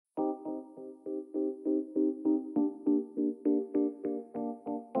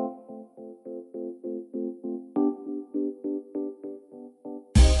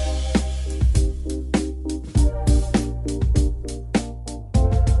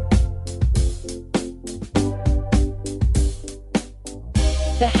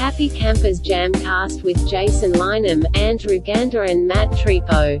The Happy Campers JamCast with Jason Lynham, Andrew Gander and Matt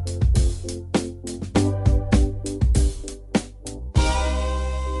Tripo.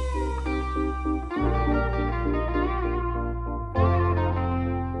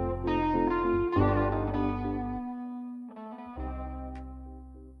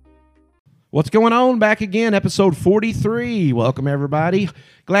 What's going on? Back again, episode 43. Welcome, everybody.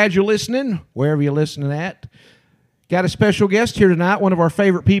 Glad you're listening, wherever you're listening at. Got a special guest here tonight. One of our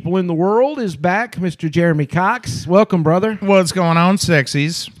favorite people in the world is back, Mr. Jeremy Cox. Welcome, brother. What's going on,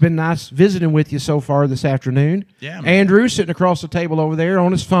 sexies? It's been nice visiting with you so far this afternoon. Yeah, man. Andrew sitting across the table over there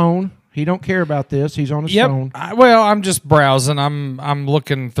on his phone. He don't care about this. He's on his phone. Well, I'm just browsing. I'm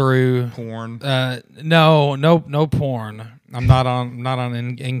looking through Porn. No porn. I'm not on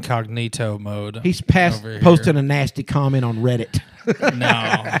incognito mode. He's posting a nasty comment on Reddit.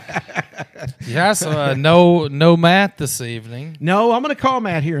 No. Yes, no Matt this evening. No, I'm going to call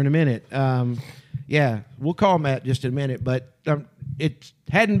Matt here in a minute. Yeah, we'll call Matt just in a minute. But it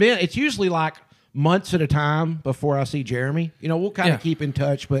hadn't been. It's usually like months at a time before I see Jeremy. You know, we'll kind of keep in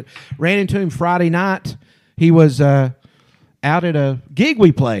touch. But ran into him Friday night. He was out at a gig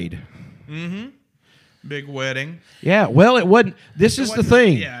we played. Mm-hmm. Big wedding. Yeah, well, it wasn't. This is the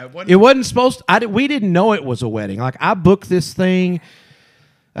thing. Yeah, it wasn't supposed to. We didn't know it was a wedding. Like, I booked this thing.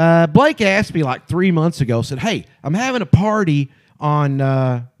 Blake asked me like 3 months ago, said, hey, I'm having a party on,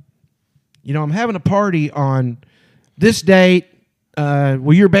 this date.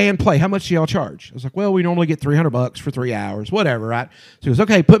 Will your band play? How much do y'all charge? I was like, well, we normally get $300 for 3 hours, whatever, right? So he goes,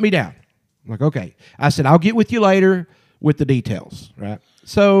 okay, put me down. I'm like, okay. I said, I'll get with you later with the details, right?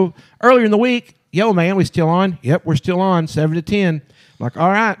 So earlier in the week, yo, man, we still on? Yep, we're still on, 7 to 10. I'm like, all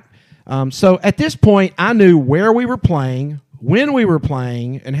right. So at this point, I knew where we were playing, when we were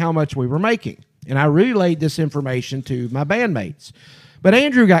playing, and how much we were making. And I relayed this information to my bandmates. But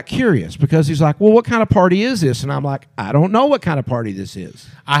Andrew got curious because he's like, well, what kind of party is this? And I'm like, I don't know what kind of party this is.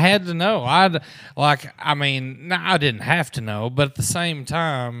 I had to know. I didn't have to know, but at the same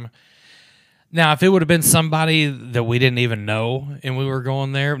time, now, if it would have been somebody that we didn't even know and we were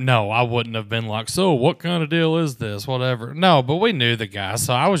going there, no, I wouldn't have been like, so what kind of deal is this, whatever. No, but we knew the guy,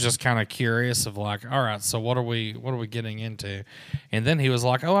 so I was just kind of curious of like, all right, so what are we getting into? And then he was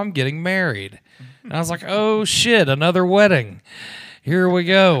like, oh, I'm getting married. And I was like, oh, shit, another wedding. Here we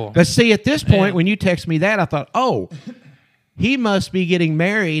go. But see, at this point, when you text me that, I thought, oh, he must be getting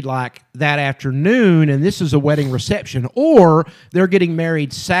married like that afternoon, and this is a wedding reception. Or they're getting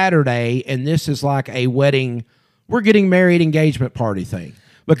married Saturday, and this is like a wedding, we're getting married engagement party thing.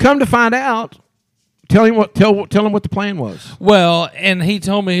 But come to find out, tell him what the plan was. Well, and he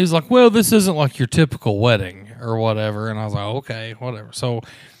told me, he was like, well, this isn't like your typical wedding or whatever. And I was like, okay, whatever. So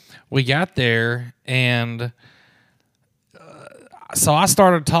we got there, and so I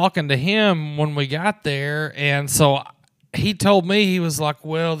started talking to him when we got there, and so he told me, he was like,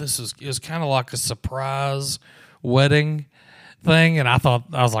 well, it was kind of like a surprise wedding thing. And I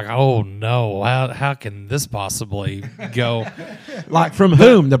was like, oh, no, how can this possibly go? Like from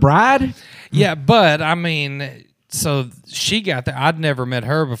whom? The bride? Yeah, but, I mean, so she got there. I'd never met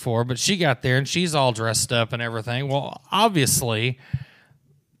her before, but she got there, and she's all dressed up and everything. Well, obviously,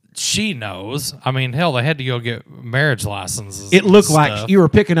 she knows. I mean, hell, they had to go get marriage licenses. It looked like you were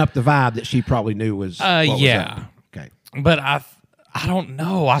picking up the vibe that she probably knew was yeah. Okay. But I don't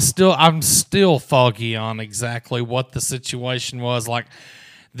know. I'm still foggy on exactly what the situation was. Like,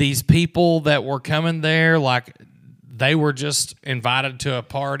 these people that were coming there, like, they were just invited to a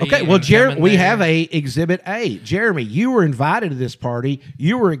party. Okay, well, Jeremy, we have a Exhibit A. Jeremy, you were invited to this party.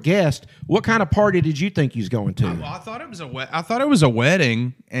 You were a guest. What kind of party did you think you was going to? Well, I thought it was a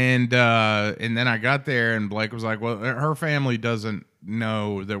wedding, and then I got there, and Blake was like, "Well, her family doesn't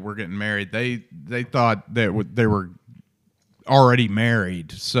know that we're getting married. They thought that they were already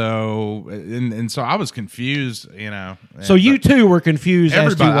married." So and so I was confused, you know. So you too were confused.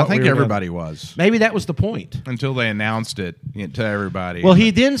 Everybody, I think everybody was. Maybe that was the point Until they announced it to everybody. Well,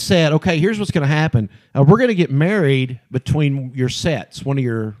 he then said, "Okay, here's what's going to happen. We're going to get married between your sets,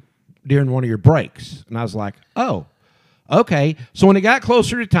 during one of your breaks." And I was like, "Oh, okay." So when it got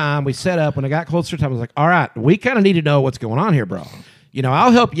closer to time, we set up. When it got closer to time, I was like, "All right, we kind of need to know what's going on here, bro. You know,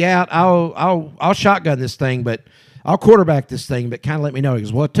 I'll help you out. I'll shotgun this thing, but I'll quarterback this thing, but kind of let me know." He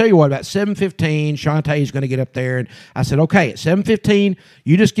goes, "Well, I'll tell you what, about 7:15, Shantae's going to get up there." And I said, "Okay, at 7:15,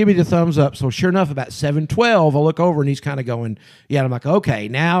 you just give me the thumbs up." So sure enough, about 7:12, I look over and he's kind of going, yeah. And I'm like, okay,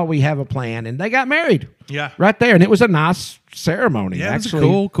 now we have a plan. And they got married. Yeah. Right there. And it was a nice ceremony. Yeah, actually. it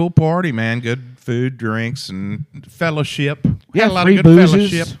was a cool party, man. Good food, drinks, and fellowship. Yeah, Had a lot free of good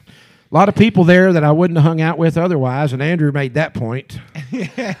boozes. fellowship. A lot of people there that I wouldn't have hung out with otherwise, and Andrew made that point.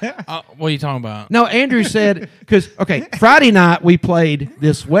 What are you talking about? No, Andrew said, because, okay, Friday night we played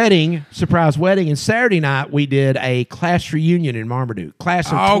this wedding, surprise wedding, and Saturday night we did a class reunion in Marmaduke, class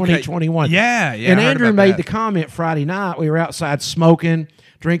of 2021. Yeah. And I heard Andrew about made that. the comment Friday night, we were outside smoking,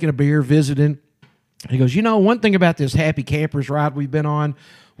 drinking a beer, visiting. He goes, one thing about this Happy Campers ride we've been on,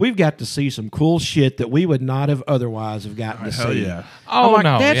 we've got to see some cool shit that we would not have otherwise have gotten to Hell see. yeah. I'm Oh, like,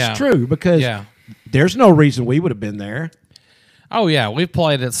 no. that's true, because Yeah. there's no reason we would have been there. Oh, yeah. We've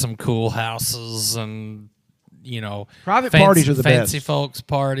played at some cool houses and, Private parties are the fancy best. folks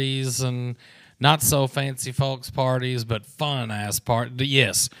parties and not so fancy folks parties, but fun ass parties.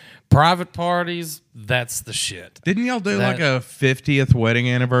 Yes. Private parties, that's the shit. Didn't y'all do That- like a 50th wedding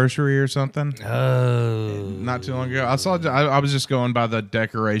anniversary or something? Oh. Not too long ago. I was just going by the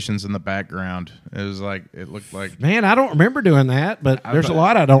decorations in the background. It was like, it looked like, Man, I don't remember doing that, but there's a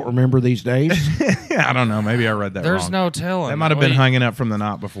lot I don't remember these days. I don't know. Maybe I read that There's wrong. no telling. That might have been hanging up from the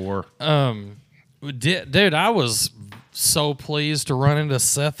night before. Dude, I was so pleased to run into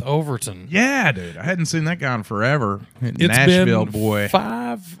Seth Overton. Yeah, dude. I hadn't seen that guy in forever. It's Nashville been boy.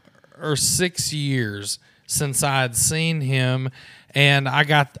 5 or 6 years since I had seen him, and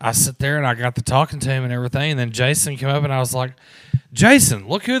I sit there and I got to talking to him and everything, and then Jason came up and I was like, Jason,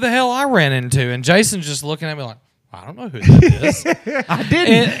 look who the hell I ran into. And Jason's just looking at me like, I don't know who that is. I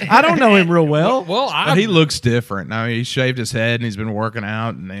didn't. I don't know him real well. Well, But he looks different. I mean, he shaved his head and he's been working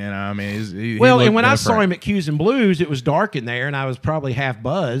out, and he Well, looked and when I different. saw him at Q's and Blues, it was dark in there, and I was probably half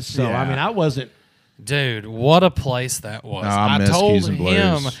buzzed. So, Yeah. I mean, I wasn't. Dude, what a place that was. Oh, I miss told Q's and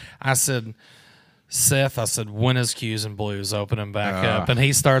him, Blues. I said, Seth, when is Q's and Blues opening back up? And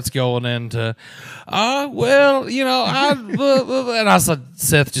he starts going into, and I said,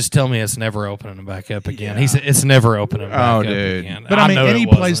 Seth, just tell me it's never opening back up again. He said, it's never opening back up again. But I mean, know any it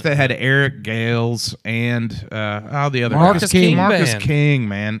place wasn't. that had Eric Gales and the other Marcus guys. King Marcus Band. King,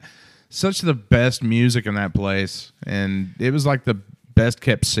 man, such the best music in that place, and it was like the best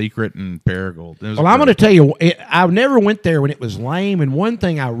kept secret in Paragould. Well, I'm going to tell you, I never went there when it was lame, and one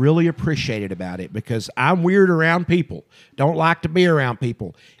thing I really appreciated about it, because I'm weird around people, don't like to be around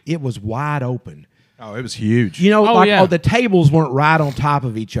people, it was wide open. Oh, it was huge. The tables weren't right on top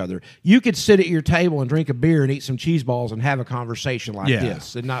of each other. You could sit at your table and drink a beer and eat some cheese balls and have a conversation like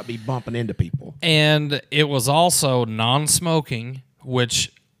this and not be bumping into people. And it was also non-smoking,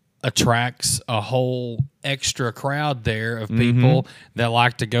 which attracts a whole extra crowd there of people that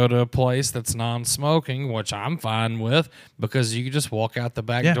like to go to a place that's non-smoking, which I'm fine with, because you can just walk out the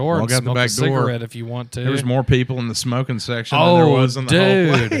back door and smoke a cigarette if you want to. There was more people in the smoking section than there was in the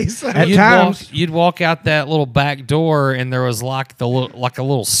whole place. At times, you'd walk out that little back door, and there was like a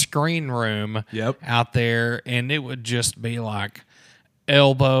little screen room out there, and it would just be like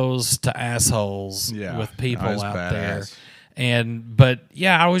elbows to assholes with people out there.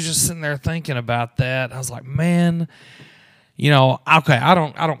 I was just sitting there thinking about that. I was like, man, okay, I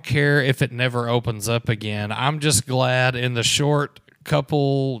don't care if it never opens up again. I'm just glad in the short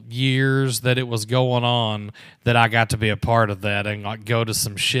couple years that it was going on that I got to be a part of that and like go to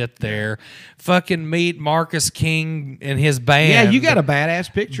some shit there. Fucking meet Marcus King and his band. Yeah, you got a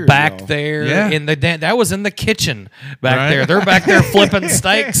badass picture back there in the that was in the kitchen back there. They're back there flipping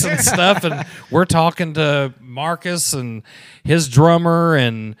steaks and stuff, and we're talking to Marcus and his drummer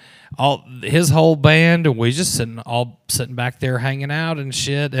and all his whole band, and we just sitting back there hanging out and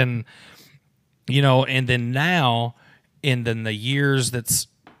shit, and and then now. And then the years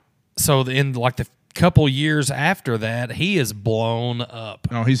in like the couple years after that, he is blown up.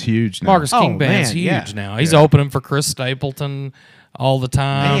 Oh, he's huge now. Marcus King Band's huge now. He's opening for Chris Stapleton all the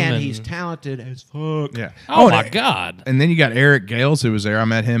time. Man, and he's talented as fuck. Yeah. Oh, my God. And then you got Eric Gales who was there. I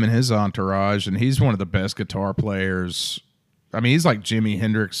met him and his entourage, and he's one of the best guitar players. I mean, he's like Jimi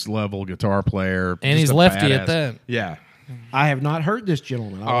Hendrix level guitar player. And he's lefty at that. Yeah. I have not heard this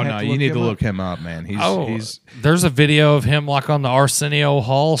gentleman. You need to look him up, man. There's a video of him like on the Arsenio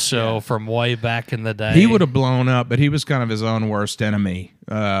Hall show from way back in the day. He would have blown up, but he was kind of his own worst enemy.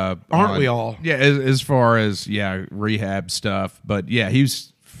 Aren't we all? Yeah, as far as rehab stuff. But yeah,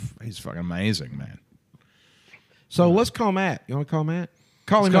 he's fucking amazing, man. So let's call Matt. You want to call Matt?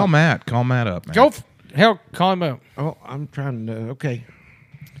 Call Matt. Call Matt up, man. Call him up. Oh, I'm trying to. Okay.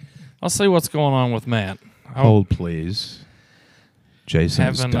 I'll see what's going on with Matt. Hold, please.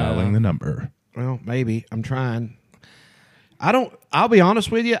 Jason's dialing the number. Well, maybe. I'm trying. I'll be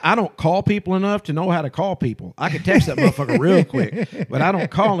honest with you, I don't call people enough to know how to call people. I can text that motherfucker real quick, but I don't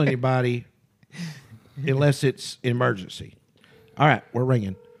call anybody unless it's emergency. All right, we're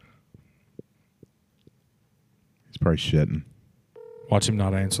ringing. He's probably shitting. Watch him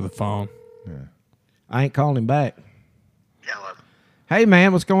not answer the phone. I ain't calling him back. Hello. Hey,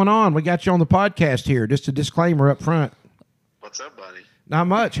 man, what's going on? We got you on the podcast here. Just a disclaimer up front. What's up, buddy? Not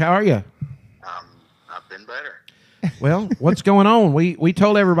much. How are you? I've been better. Well, what's going on? We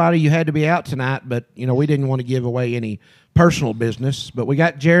told everybody you had to be out tonight, but we didn't want to give away any personal business. But we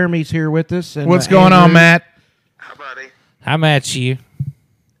got Jeremy's here with us. And What's going on, Matt? Hi, buddy. I'm at you.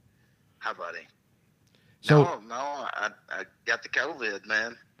 Hi, buddy. So, No, I got the COVID,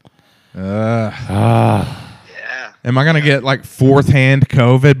 man. Yeah. Am I gonna get like fourth hand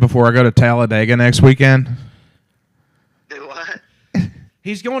COVID before I go to Talladega next weekend? Do what?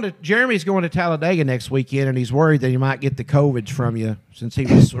 Jeremy's going to Talladega next weekend, and he's worried that he might get the COVID from you since he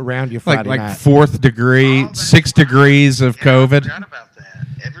was around you Friday Like night. fourth degree, 6 degrees of I COVID. forgot about that.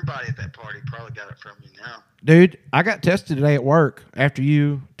 Everybody at that party probably got it from you now. Dude, I got tested today at work after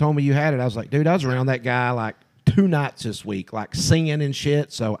you told me you had it. I was like, dude, I was around that guy like 2 nights this week, like singing and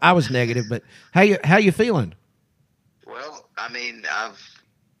shit. So I was negative. But how you feeling? Well, I mean, I've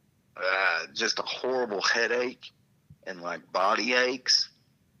just a horrible headache and like body aches,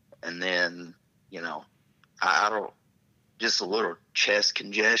 and then I don't, just a little chest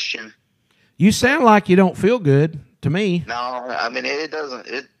congestion. You sound like you don't feel good to me. No, I mean it doesn't.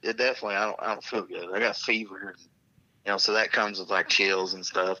 It definitely. I don't feel good. I got fever, and, so that comes with like chills and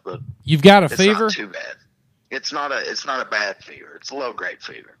stuff. But You've got a it's fever? not too bad. It's not a bad fever. It's a low grade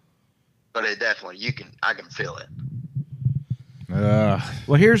fever, but it definitely I can feel it.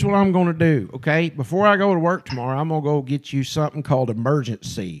 Well, here's what I'm going to do, okay? Before I go to work tomorrow, I'm going to go get you something called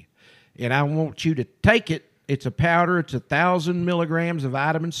Emergency. And I want you to take it. It's a powder. It's 1,000 milligrams of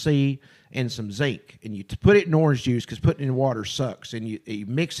vitamin C and some zinc. And you put it in orange juice because putting it in water sucks. And you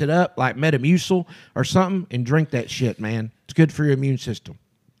mix it up like Metamucil or something and drink that shit, man. It's good for your immune system.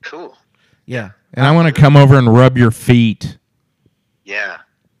 Cool. Yeah. And I want to come over and rub your feet. Yeah.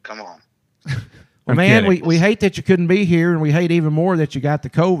 Come on. Well, I'm man, kidding. we hate that you couldn't be here, and we hate even more that you got the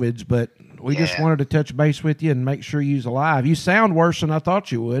COVIDs, but we just Yeah. wanted to touch base with you and make sure you're alive. You sound worse than I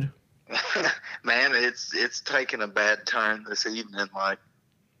thought you would. Man, it's taken a bad turn this evening. Like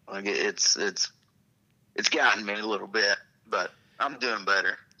it's gotten me a little bit, but I'm doing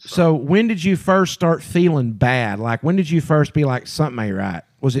better. So when did you first start feeling bad? Like, when did you first be like, something ain't right?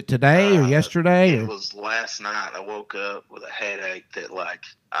 Was it today or yesterday? It Or? was last night. I woke up with a headache that like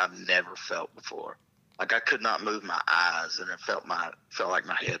I've never felt before. Like I could not move my eyes, and it felt like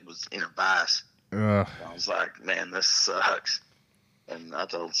my head was in a vice. Ugh. I was like, man, this sucks. And I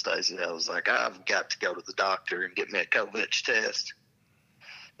told Stacy, I was like, I've got to go to the doctor and get me a COVID test.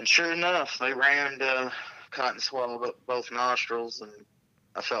 And sure enough, they ran cotton swab up both nostrils, and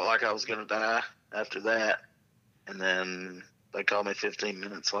I felt like I was going to die after that. And then they called me 15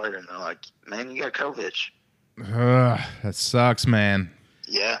 minutes later, and they're like, man, you got COVID. That sucks, man.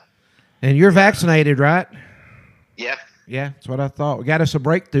 Yeah. And you're vaccinated, right? Yeah. Yeah, that's what I thought. We got us a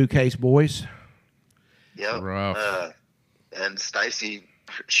breakthrough case, boys. Yep. Rough. And Stacy,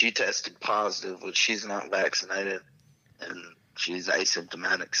 she tested positive, but she's not vaccinated, and she's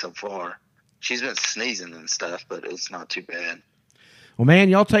asymptomatic so far. She's been sneezing and stuff, but it's not too bad. Well, man,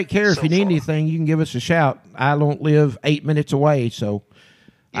 y'all take care. So if you need far. anything, you can give us a shout. I don't live 8 minutes away, so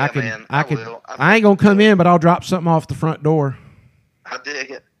Yeah, I I can. will. I ain't gonna come in, but I'll drop something off the front door. I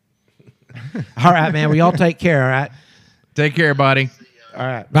dig it. All right, man. We all take care. All right. Take care, buddy. All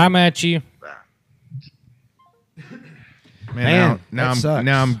right. I'm at you. Man, now that sucks.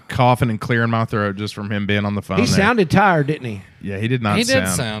 I'm coughing and clearing my throat just from him being on the phone. He there. sounded tired, didn't he? Yeah, he did not. He did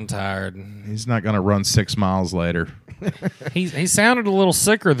sound tired. He's not going to run 6 miles later. He sounded a little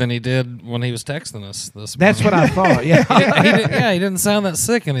sicker than he did when he was texting us this That's what I thought. Yeah. he didn't sound that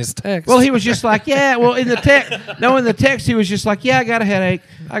sick in his text. Well, he was just like, yeah. Well, in the text, he was just like, yeah, I got a headache.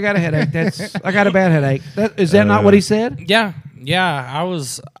 I got a bad headache. Is that not what he said? yeah. I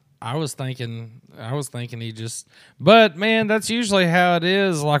was thinking he just, but man, that's usually how it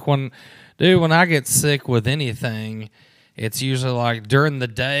is. Like when I get sick with anything, it's usually like during the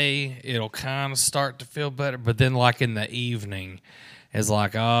day, it'll kind of start to feel better. But then like in the evening, it's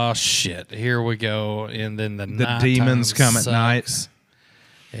like, oh shit, here we go. And then the demons come sucks. at night.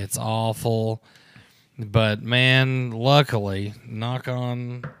 It's awful. But man, luckily, knock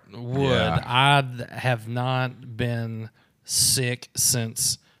on wood, Yeah. I have not been sick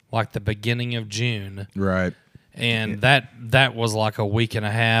since like the beginning of June. Right. And that was like a week and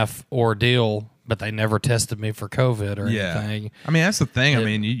a half ordeal, but they never tested me for COVID or anything. I mean, that's the thing. I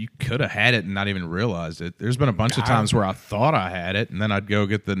mean, you could have had it and not even realized it. There's been a bunch of times where I thought I had it, and then I'd go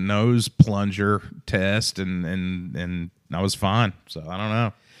get the nose plunger test, and I was fine. So I don't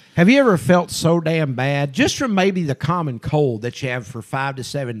know. Have you ever felt so damn bad, just from maybe the common cold that you have for 5 to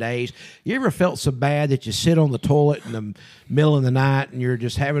 7 days? You ever felt so bad that you sit on the toilet in the middle of the night and you're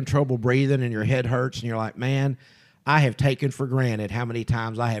just having trouble breathing and your head hurts and you're like, man, I have taken for granted how many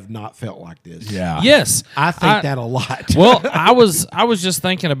times I have not felt like this. Yeah. Yes, I think that a lot. Well, I was just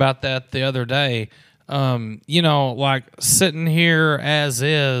thinking about that the other day. Like sitting here as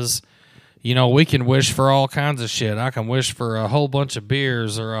is. We can wish for all kinds of shit. I can wish for a whole bunch of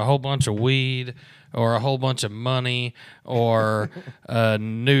beers or a whole bunch of weed or a whole bunch of money or a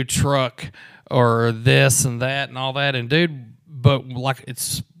new truck or this and that and all that. And, dude, but, like,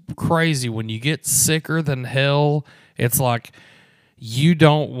 it's crazy. When you get sicker than hell, it's like you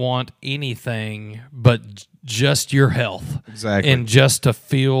don't want anything but just your health. Exactly. And just to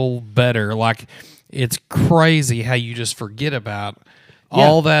feel better. Like, it's crazy how you just forget about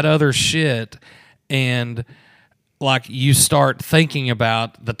all that other shit, and like you start thinking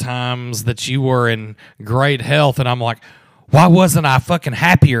about the times that you were in great health, and I'm like, why wasn't I fucking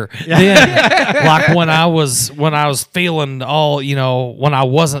happier then? Like when I was feeling all, when I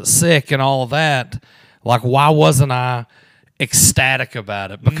wasn't sick and all of that, like why wasn't I ecstatic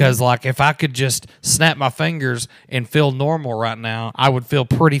about it? Because like if I could just snap my fingers and feel normal right now, I would feel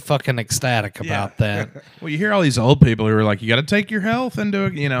pretty fucking ecstatic about that. Well, you hear all these old people who are like, you got to take your health into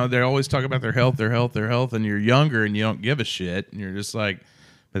it. They always talk about their health, and you're younger and you don't give a shit. And you're just like,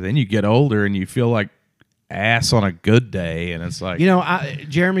 but then you get older and you feel like ass on a good day. And it's like,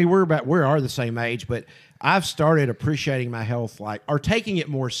 Jeremy, we are the same age, but I've started appreciating my health or taking it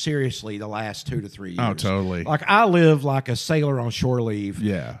more seriously the last 2 to 3 years. Oh, totally. Like I live like a sailor on shore leave.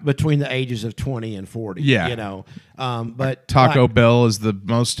 Yeah. Between the ages of 20 and 40. Yeah. But Taco Bell is the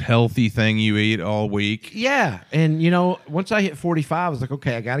most healthy thing you eat all week. Yeah. And once I hit 45, I was like,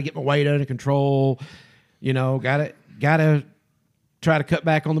 okay, I got to get my weight under control. Got to try to cut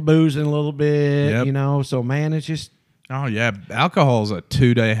back on the boozing a little bit. Yep. So man, it's just. Oh yeah, alcohol's a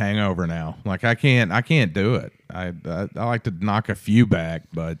 2-day hangover now. Like I can't do it. I like to knock a few back,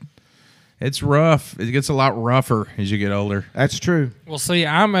 but it's rough. It gets a lot rougher as you get older. That's true. Well, see,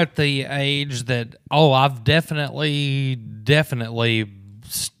 I'm at the age that I've definitely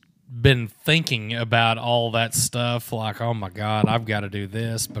been thinking about all that stuff. Like, oh my God, I've got to do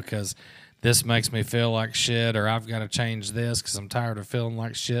this because this makes me feel like shit, or I've got to change this because I'm tired of feeling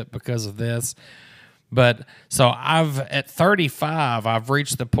like shit because of this. But so at 35, I've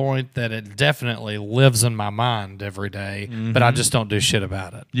reached the point that it definitely lives in my mind every day, but I just don't do shit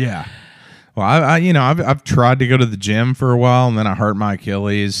about it. Yeah. Well, I've tried to go to the gym for a while, and then I hurt my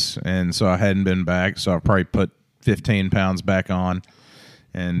Achilles, and so I hadn't been back. So I probably put 15 pounds back on,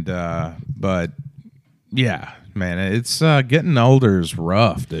 and but yeah, man, it's getting older is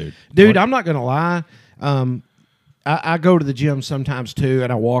rough, dude. I'm not gonna lie. I go to the gym sometimes too,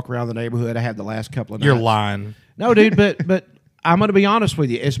 and I walk around the neighborhood. I have the last couple of nights. You're lying. No, dude, but I'm going to be honest with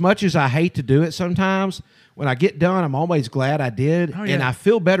you. As much as I hate to do it sometimes, when I get done, I'm always glad I did, and I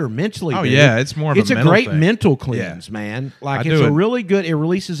feel better mentally. Oh, dude. yeah, it's more of it's a a mental great thing. mental cleanse, man. Like it's a really good. It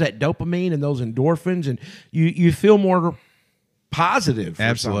releases that dopamine and those endorphins, and you feel more positive.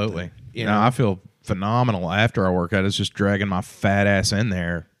 Absolutely. You No, know? I feel phenomenal after I work out. It's just dragging my fat ass in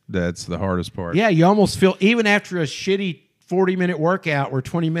there. That's the hardest part. Yeah, you almost feel, even after a shitty 40-minute workout where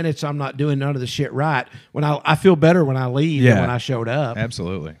 20 minutes I'm not doing none of the shit right, when I feel better when I leave than when I showed up.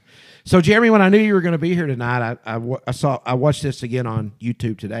 Absolutely. So, Jeremy, when I knew you were going to be here tonight, I watched this again on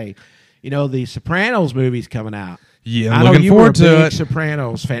YouTube today. The Sopranos movie's coming out. Yeah, I I'm know looking you were forward a to big it.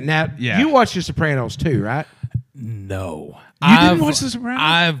 Sopranos fan. Now, Yeah. you watched The Sopranos too, right? No. You didn't watch The Sopranos?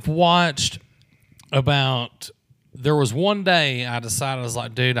 I've watched there was one day I decided, I was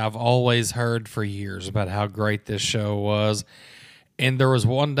like, dude, I've always heard for years about how great this show was. And there was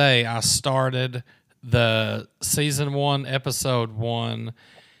one day I started the season 1, episode 1,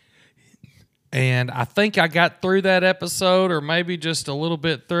 and I think I got through that episode or maybe just a little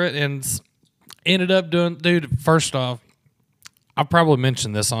bit through it and ended up doing, dude, first off, I've probably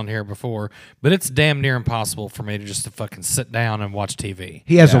mentioned this on here before, but it's damn near impossible for me to fucking sit down and watch TV.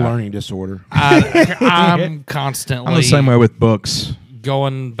 He has a learning disorder. I'm constantly I'm the same way with books.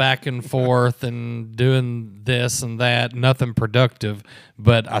 going back and forth and doing this and that, nothing productive,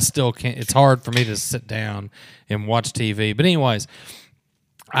 but I still can't. It's hard for me to sit down and watch TV. But anyways,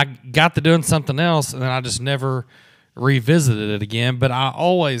 I got to doing something else, and then I just never revisited it again. But I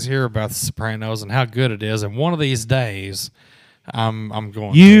always hear about The Sopranos and how good it is, and one of these days, I'm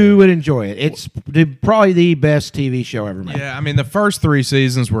going. You would enjoy it. It's probably the best TV show ever made. Yeah, I mean, the first 3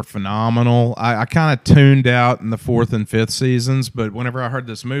 seasons were phenomenal. I kind of tuned out in the 4th and 5th seasons, but whenever I heard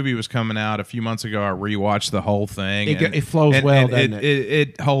this movie was coming out a few months ago, I rewatched the whole thing. It flows well, doesn't it?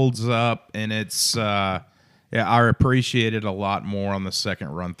 It holds up, and it's I appreciate it a lot more on the second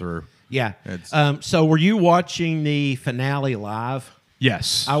run through. Yeah. So were you watching the finale live?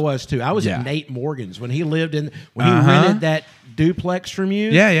 Yes, I was too. I was at Nate Morgan's when he rented that duplex from you.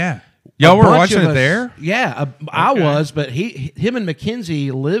 Yeah. Y'all were watching it there? Yeah, I was, but him and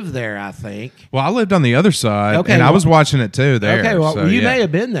Mackenzie lived there, I think. Well, I lived on the other side, Okay, and I was watching it too there. Okay, well, so, you may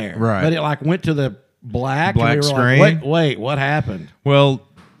have been there. Right. But it like went to the black and we were screen. Like, wait, what happened? Well,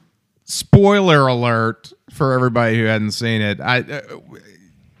 spoiler alert for everybody who hadn't seen it.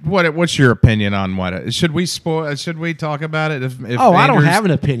 What's your opinion on what? Should we spoil? Should we talk about it? If I don't have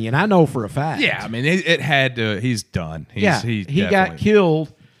an opinion. I know for a fact. Yeah, I mean, it had to. He's done. He got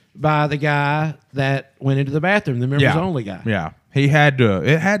killed by the guy that went into the bathroom, the members only guy. Yeah, he had to.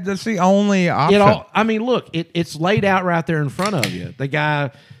 It had to. The only option. I mean, look, it's laid out right there in front of you. The guy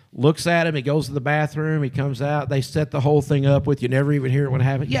looks at him. He goes to the bathroom. He comes out. They set the whole thing up with you. Never even hear what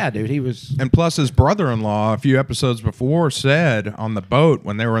happened. Yeah, dude, he was. And plus, his brother-in-law, a few episodes before, said on the boat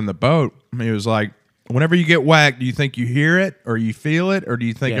when they were in the boat, he was like, "Whenever you get whacked, do you think you hear it, or you feel it, or do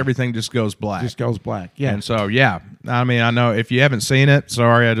you think everything just goes black?" Just goes black. Yeah. And so, I mean, I know if you haven't seen it,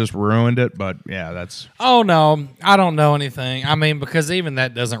 sorry, I just ruined it, but yeah, that's. Oh no, I don't know anything. I mean, because even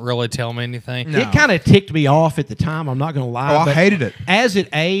that doesn't really tell me anything. No. It kind of ticked me off at the time. I'm not going to lie. Oh, I hated it. As it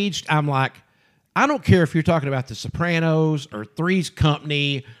aged, I'm like, I don't care if you're talking about The Sopranos or Three's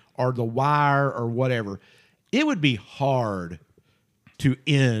Company or The Wire or whatever. It would be hard to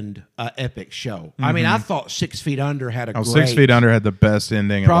end an epic show. I mean, I thought 6 Feet Under had a great... 6 Feet Under had the best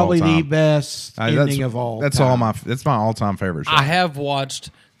ending probably of all time. the best ending of all time. That's my all-time favorite show. I have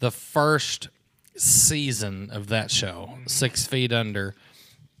watched the first season of that show, 6 Feet Under,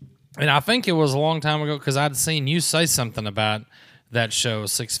 and I think it was a long time ago because I'd seen you say something about that show,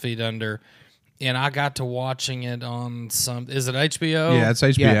 6 Feet Under, and I got to watching it on some... Is it HBO? Yeah, it's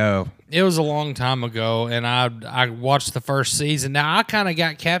HBO. Yeah. It was a long time ago, and I watched the first season. Now, I kind of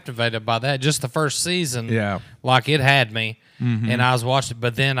got captivated by that, just the first season. Yeah. Like, it had me, and I was watching it,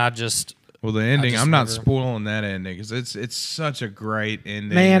 but then I just... Well, the ending, I'm not spoiling that ending because it's such a great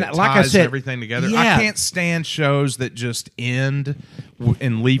ending. Man, it like I ties said, everything together. yeah. I can't stand shows that just end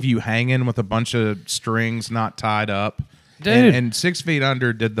and leave you hanging with a bunch of strings not tied up. Dude. And 6 Feet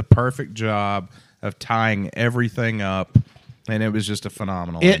Under did the perfect job of tying everything up, and it was just a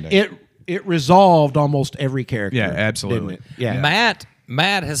phenomenal ending. It resolved almost every character. Yeah, absolutely. Didn't it? Yeah.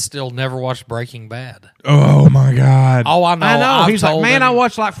 Matt has still never watched Breaking Bad. Oh my God! Oh, I know. I know. I've He's like, told man, him- I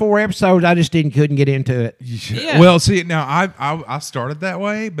watched like 4 episodes. I just couldn't get into it. Yeah. Well, see, now I started that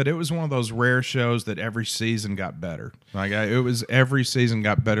way, but it was one of those rare shows that every season got better. Like every season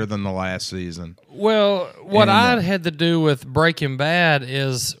got better than the last season. Well, what I had to do with Breaking Bad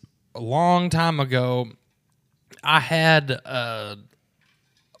is a long time ago, I had on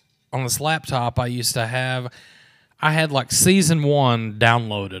this laptop I used to have, I had like season 1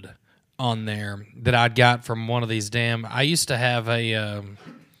 downloaded on there that I'd got from one of these I used to have a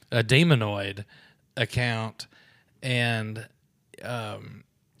Demonoid account, and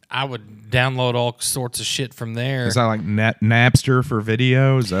I would download all sorts of shit from there. Is that like Napster for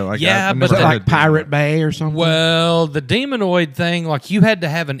video? Is that like Yeah, but Is it like Pirate Bay or something? Well, the Demonoid thing, like you had to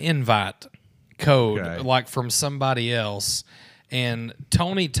have an invite code, Okay. like from somebody else. And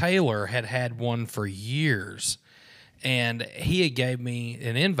Tony Taylor had one for years. And he had gave me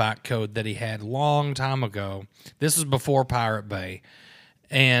an invite code that he had long time ago. This was before Pirate Bay.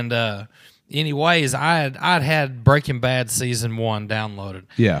 And anyways, I'd had Breaking Bad season 1 downloaded.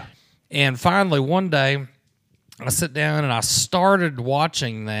 Yeah. And finally, one day, I sit down and I started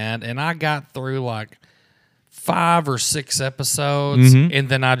watching that, and I got through like 5 or 6 episodes, and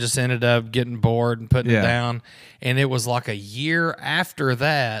then I just ended up getting bored and putting it down. And it was like a year after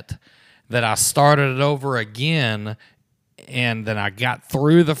that I started it over again, and then I got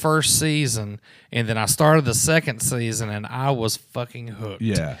through the first season, and then I started the second season, and I was fucking hooked.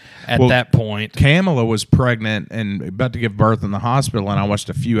 Yeah. At Well, that point. Kamala was pregnant and about to give birth in the hospital, and I watched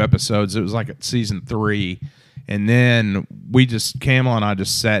a few episodes. It was like at season 3. And then Kamala and I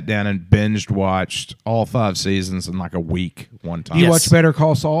just sat down and binged watched all 5 seasons in like a week one time. You Yes. watch Better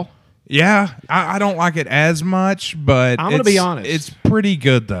Call Saul? Yeah, I don't like it as much, but I'm gonna be honest. It's pretty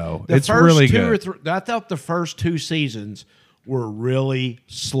good though. The It's first really 2 good. or 3, I thought the first 2 seasons were really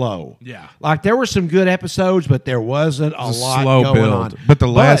slow. Yeah. Like there were some good episodes, but there wasn't a lot slow going build. on. But the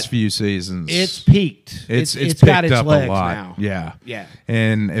last few seasons, it's peaked. It's got picked its up legs a lot. now. Yeah. Yeah.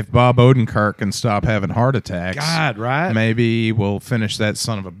 And if Bob Odenkirk can stop having heart attacks, God, right? maybe we'll finish that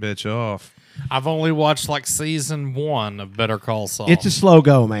son of a bitch off. I've only watched like season 1 of Better Call Saul. It's a slow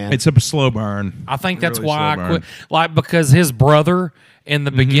go, man. It's a slow burn. I think that's Really why I slow quit. burn. Like, because his brother in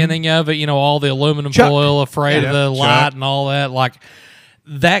the beginning of it, all the aluminum Chuck. foil, afraid of the Chuck. light and all that, like,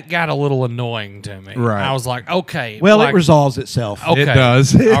 that got a little annoying to me. Right. I was like, okay. well, like, it resolves itself. Okay. It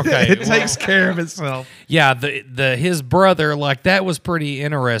does. Okay. It takes care of itself. Yeah, his brother, like, that was pretty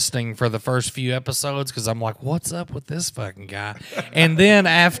interesting for the first few episodes because I'm like, what's up with this fucking guy? And then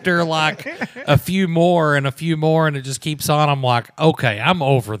after like a few more and it just keeps on, I'm like, okay, I'm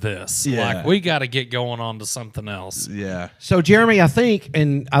over this. Yeah. Like, we got to get going on to something else. Yeah. So, Jeremy, I think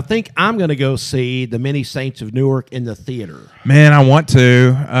I'm going to go see The Many Saints of Newark in the theater. Man, I want to.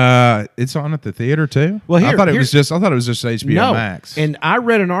 It's on at the theater too. Well, I thought it was just HBO Max. And I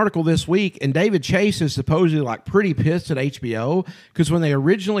read an article this week, and David Chase is supposedly like pretty pissed at HBO because when they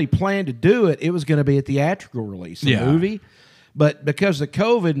originally planned to do it, it was going to be a theatrical release, a movie. But because of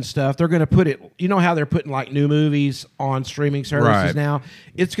COVID and stuff, they're going to put it. You know how they're putting like new movies on streaming services now.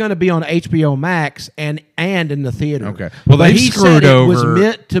 It's going to be on HBO Max and in the theater. Okay. Well, but they he screwed said it was over-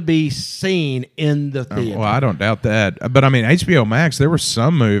 meant to be seen in the theater. Well, I don't doubt that. But I mean, HBO Max. There was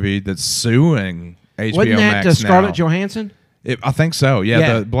some movie that's suing HBO Wasn't that Max Scarlett now. Johansson? I think so. Yeah,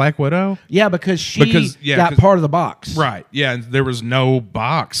 Yeah. the Black Widow. Yeah, because she got 'cause- part of the box. Right. Yeah. And there was no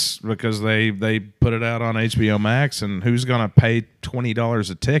box because they put it out on HBO Max, and who's going to pay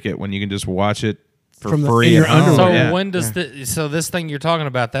 $20 a ticket when you can just watch it for From free in your at home? underwear. So Yeah. when does this thing you're talking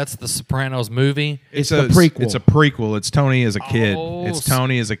about? That's the Sopranos movie. It's the prequel. It's a prequel. It's Tony as a kid. Oh, It's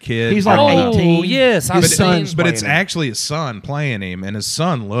Tony as a kid. He's like Oh, 18. yes, I've His seen- son's but it's playing him. actually his son playing him, and his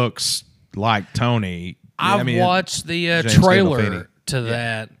son looks like Tony. I've watched the James trailer Gandolfini. to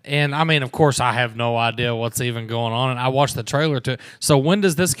that, and I mean, of course, I have no idea what's even going on. And I watched the trailer to. So when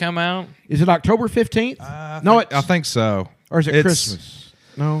does this come out? Is it October 15th? I think so. Or is it It's Christmas?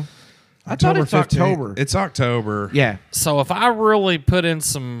 No. I thought it's 15th. October. It's October. Yeah. So if I really put in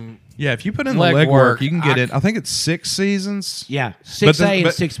some, Yeah, if you put in the Legwork, legwork, you can get I- it. I think it's 6 seasons. Yeah. 6A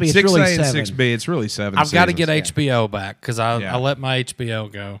and 6B. It's really 6A and 7. 6B. It's really 7 I've got to seasons. get HBO back because I Yeah. let my HBO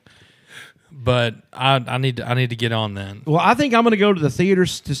go. But I need to get on then. Well, I think I'm going to go to the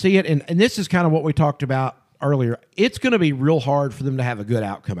theaters to see it. And this is kind of what we talked about earlier. It's going to be real hard for them to have a good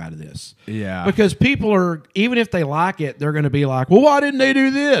outcome out of this. Yeah. Because people are, even if they like it, they're going to be like, well, why didn't they do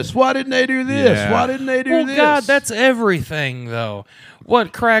this? Why didn't they do this? Yeah. Why didn't they do Well, this? God, that's everything, though.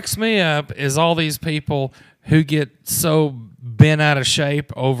 What cracks me up is all these people who get so bent out of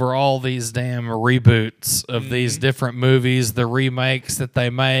shape over all these damn reboots of these different movies, the remakes that they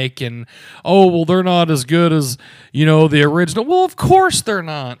make, and well, they're not as good as the original. Well, of course they're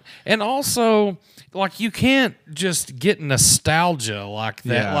not, and also, like, you can't just get nostalgia like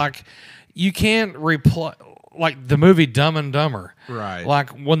that. Yeah. Like, you can't replay. Like the movie Dumb and Dumber. Right. Like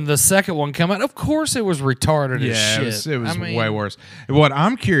when the second one came out, of course it was retarded as shit. It was I mean, way worse. What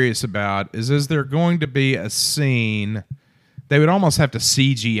I'm curious about is there going to be a scene? They would almost have to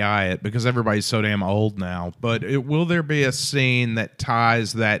CGI it because everybody's so damn old now. But will there be a scene that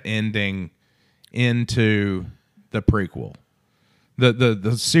ties that ending into the prequel,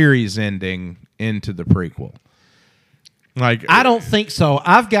 the series ending into the prequel? Like, I don't think so.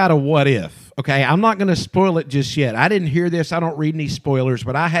 I've got a what if. Okay, I'm not going to spoil it just yet. I didn't hear this. I don't read any spoilers,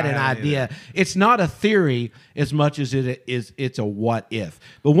 but I had an idea. It's not a theory as much as it's a what if.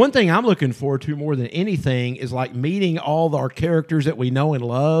 But one thing I'm looking forward to more than anything is like meeting all our characters that we know and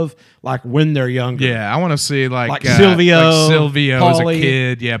love, like when they're younger. Yeah, I want to see like Silvio, Silvio as a Paulie.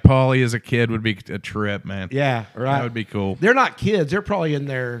 kid. Yeah, Paulie as a kid would be a trip, man. Yeah, right. That would be cool. They're not kids. They're probably in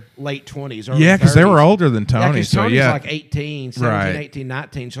their late 20s. Yeah, because they were 30s. older than Yeah, Tony. 'cause So Tony's yeah, like 18, 17, Right. 18,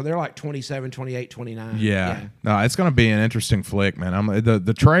 19. So they're like 27, 28, 29. yeah. No, it's going to be an interesting flick, man.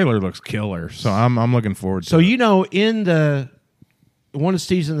 The trailer looks killer, so I'm looking forward to So it. in the one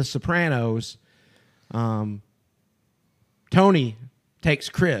season of The Sopranos, Tony takes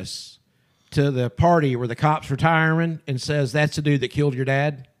Chris to the party where the cops retiring and says, "That's the dude that killed your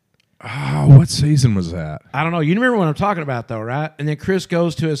dad." Oh, what season was that? I don't know. You remember what I'm talking about, though, right? And then Chris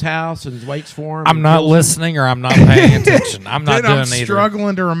goes to his house and waits for him. I'm and not kills him. listening or I'm not paying attention. I'm not Dude, doing I'm either.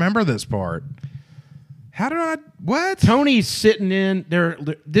 struggling to remember this part. How did I? What? Tony's sitting in there.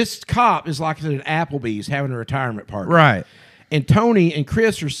 This cop is like at an Applebee's having a retirement party. Right. And Tony and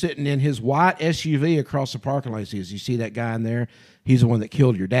Chris are sitting in his white SUV across the parking lot. He says, "You see that guy in there? He's the one that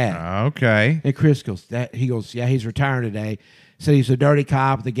killed your dad." Okay. And Chris goes, "Yeah, he's retiring today." Said he's a dirty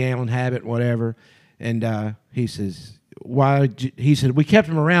cop with a gambling habit, whatever. And he says, he said, we kept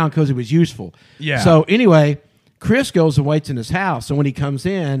him around because he was useful. Yeah. So anyway, Chris goes and waits in his house. And when he comes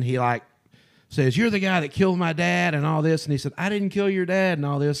in, he like says, you're the guy that killed my dad and all this. And he said, I didn't kill your dad and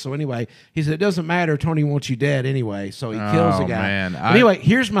all this. So anyway, he said, it doesn't matter. Tony wants you dead anyway. So he kills the guy. Man. Anyway,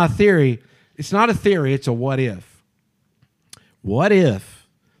 here's my theory. It's not a theory. It's a what if. What if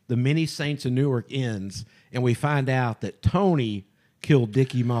the Many Saints of Newark ends and we find out that Tony killed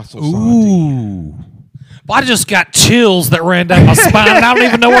Dickie Muscle Santi? Ooh. Well, I just got chills that ran down my spine, and I don't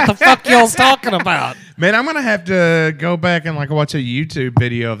even know what the fuck y'all's talking about. Man, I'm gonna have to go back and like watch a YouTube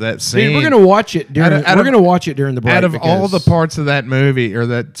video of that scene. Dude, we're gonna watch it during. We're gonna watch it during the break. Out of all because- the parts of that movie or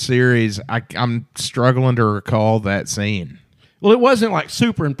that series, I'm struggling to recall that scene. well, it wasn't like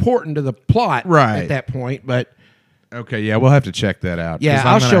super important to the plot Right. at that point, but Okay, yeah, we'll have to check that out. 'cause yeah, I'm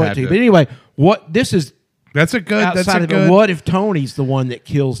I'll gonna show it have to you. But anyway, what this is That's a good. outside That's a of good. the what if Tony's the one that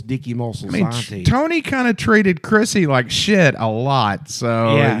kills Dickie Muscle I mean, Santi? Tony kind of treated Chrissy like shit a lot,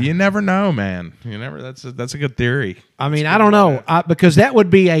 so Yeah. you never know, man. You never. That's a good theory. I mean, I don't know because that would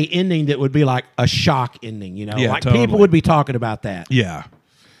be a ending that would be like a shock ending. You know, Yeah, like totally. people would be talking about that. Yeah,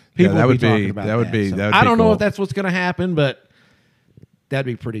 People that would would be be talking about that would be So that would I be don't know cool. if that's what's going to happen, but that'd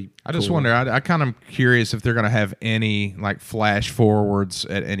be pretty. I just cool. wonder. I kind of curious if they're going to have any like flash forwards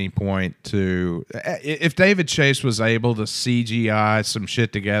at any point to if David Chase was able to CGI some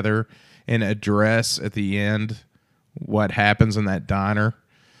shit together and address at the end what happens in that diner.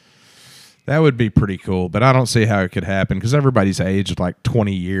 That would be pretty cool, but I don't see how it could happen because everybody's aged like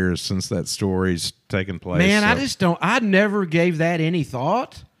 20 years since that story's taken place. Man, so. I just don't. I never gave that any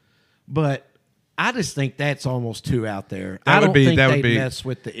thought, but I just think that's almost too out there. That I would don't be- think that would they'd be- mess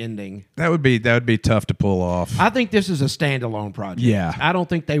with the ending. That would be tough to pull off. I think this is a standalone project. Yeah. I don't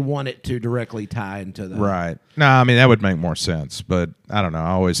think they want it to directly tie into the. Right. No, I mean that would make more sense, but I don't know.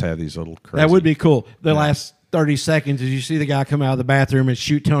 I always have these little crazy. That would be cool. The last 30 seconds, as you see the guy come out of the bathroom and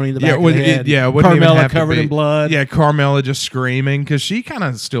shoot Tony in the back of the head. it wouldn't even Carmella have to covered be- in blood. Yeah, Carmella just screaming because she kind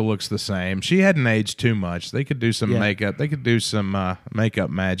of still looks the same. She hadn't aged too much. They could do some Yeah. makeup. They could do some makeup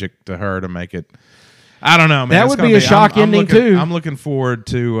magic to her to make it. I don't know, man. That It's would gonna be a shock ending, looking, too. I'm looking forward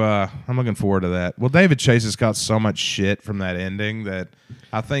to. I'm looking forward to that. Well, David Chase has got so much shit from that ending that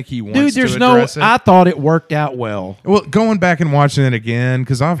I think he wants Dude, there's to no. address it. I thought it worked out well. Well, going back and watching it again,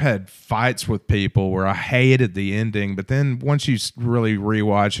 because I've had fights with people where I hated the ending, but then once you really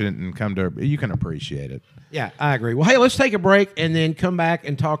rewatch it and come to, you can appreciate it. Yeah, I agree. Well, hey, let's take a break and then come back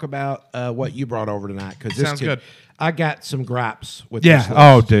and talk about what you brought over tonight. Because Sounds good. I got some gripes with Yeah. this list.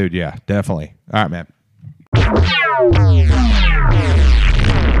 Oh, dude. Yeah. Definitely. All right, man.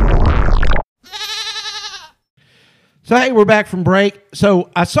 So, hey, we're back from break. So,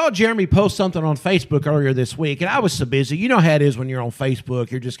 I saw Jeremy post something on Facebook earlier this week, and I was so busy. You know how it is when you're on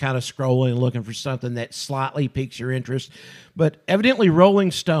Facebook. You're just kind of scrolling and looking for something that slightly piques your interest. But evidently,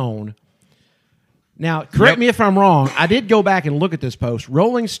 Rolling Stone. Now, correct me if I'm wrong. I did go back and look at this post.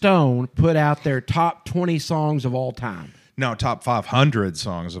 Rolling Stone put out their top 20 songs of all time. No, top 500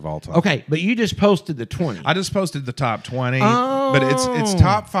 songs of all time. Okay, but you just posted the 20. I just posted the top 20, but it's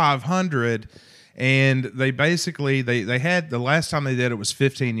top 500. And they basically they had the last time they did it was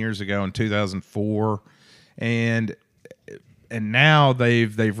 15 years ago in 2004, and now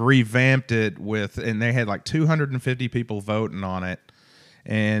they've revamped it with, and they had like 250 people voting on it,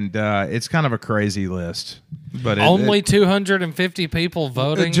 and it's kind of a crazy list. But Only 250 people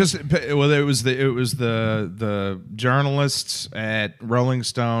voting. it was the journalists at Rolling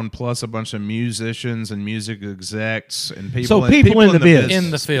Stone plus a bunch of musicians and music execs and people. So people in the biz.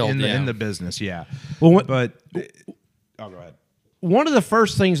 In the field, in the business, yeah. Well, But go ahead. one of the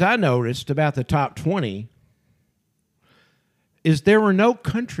first things I noticed about the top 20 is there were no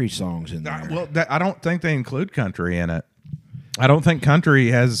country songs in there. Well, I don't think they include country in it. I don't think country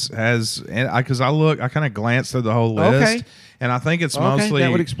has because I kind of glanced through the whole list, Okay. and I think it's Okay, mostly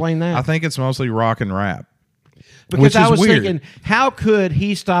that would explain that. I think it's mostly rock and rap. Because which I is was weird. thinking, how could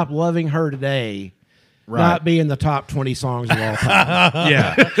He Stop Loving Her Today not be in the top 20 songs of all time?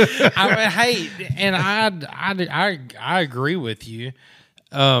 Yeah, Hey, and I agree with you.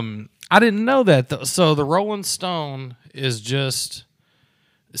 I didn't know that. So the Rolling Stone is just.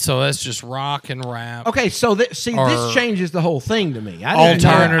 So that's just rock and rap. Okay, so this Or changes the whole thing to me. I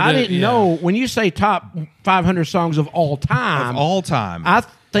Alternative, didn't yeah. know when you say top 500 songs of all time. of all time. I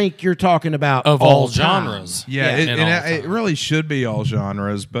think you're talking about Of all time. genres. Yeah, In all it time. really should be all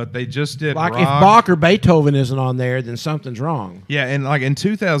genres, but they just did Like rock. if Bach or Beethoven isn't on there, then something's wrong. Yeah, and like in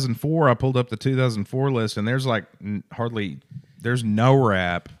 2004, I pulled up the 2004 list, and there's like there's no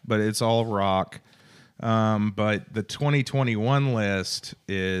rap, but it's all rock. But the 2021 list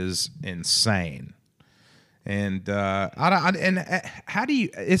is insane. And how do you?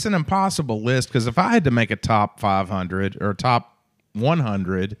 It's an impossible list because if I had to make a top 500 or top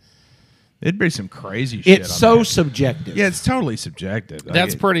 100, it'd be some crazy shit. It's so subjective. Yeah, it's totally subjective.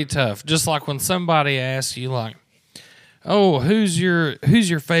 That's pretty tough. Just like when somebody asks you, like, "Oh, who's your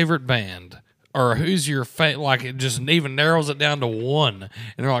favorite band?" Or who's your like it just even narrows it down to one, and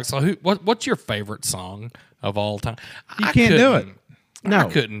they're like, "So what's your favorite song of all time?" You can't do it. No. I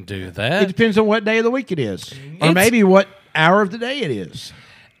couldn't do It that. depends on what day of the week it is, or maybe what hour of the day it is.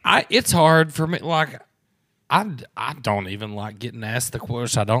 It's hard for me. Like, I don't even like getting asked the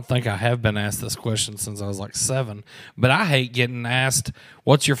question. I don't think I have been asked this question since I was like 7. But I hate getting asked,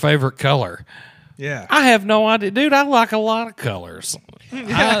 "What's your favorite color?" Yeah. I have no idea, dude. I like a lot of colors.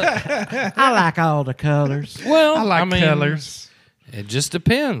 I like all the colors. Well, I like colors. It just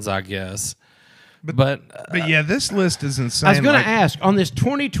depends, I guess. But yeah, this list is insane. I was going to ask on this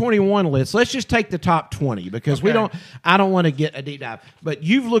 2021 list. Let's just take the top 20 because I don't want to get a deep dive. But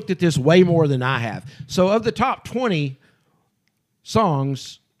you've looked at this way more than I have. So of the top 20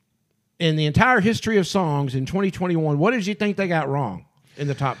 songs in the entire history of songs in 2021, what did you think they got wrong in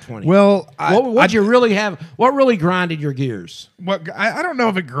the top 20? Well, what you really have? What really grinded your gears? I don't know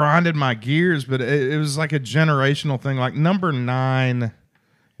if it grinded my gears, but it was like a generational thing. Like number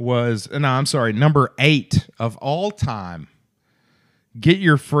 8 of all time. Get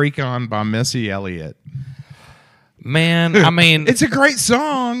Your Freak On by Missy Elliott. man, I mean, It's a great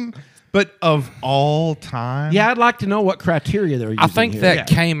song, but of all time. Yeah, I'd like to know what criteria they're using. I think here. that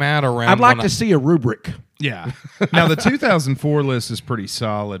came out around. I'd like when to see a rubric. Yeah. Now, the 2004 list is pretty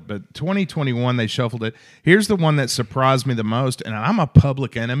solid, but 2021, they shuffled it. Here's the one that surprised me the most, and I'm a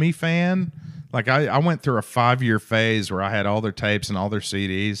Public Enemy fan. Like, I went through a 5-year phase where I had all their tapes and all their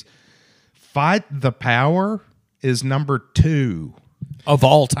CDs. Fight the Power is number 2 of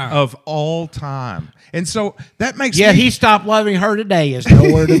all time. of all time. And so that makes Yeah, me... He Stopped Loving Her Today is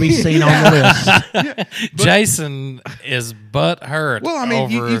nowhere to be seen on the list. Jason is butthurt. Well, I mean,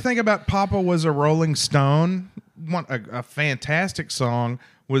 over, you think about Papa Was a Rolling Stone, a fantastic song,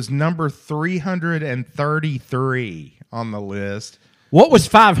 was number 333 on the list. What was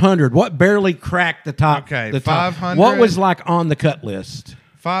 500? What barely cracked the top? Okay, the top. 500. What was like on the cut list?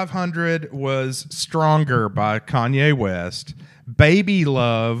 500 was Stronger by Kanye West. Baby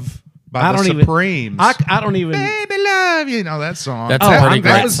Love by the Supremes. I don't even. Baby Love, you know that song. That's a pretty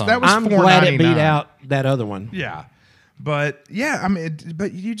great was, song. That was I'm glad it beat $4.99. out that other one. Yeah. But yeah, I mean,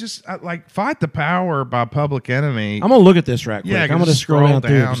 but you just like Fight the Power by Public Enemy. I'm gonna look at this right quick. Yeah, I'm gonna just scroll down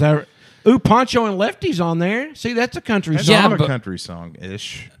scroll through. Ooh, Poncho and Lefty's on there. See, that's a country That's song. Yeah, kind of but- a country song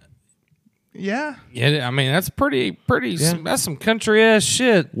ish. Yeah. Yeah, I mean, that's pretty. That's some country ass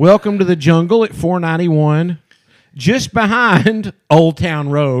shit. Welcome to the Jungle at 491, just behind Old Town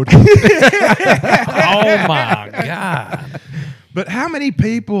Road. Oh my god! But how many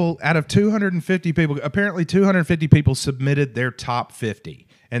people out of 250 people? Apparently, 250 people submitted their top 50,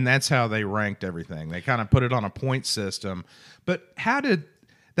 and that's how they ranked everything. They kind of put it on a point system. But how did?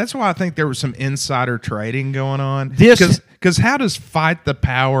 That's why I think there was some insider trading going on. Because how does "Fight the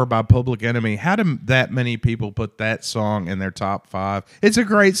Power" by Public Enemy? How do that many people put that song in their top 5? It's a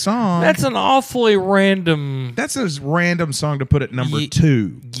great song. That's an awfully random. That's a random song to put at number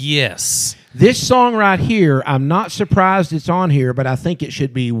 2. Yes. This song right here, I'm not surprised it's on here, but I think it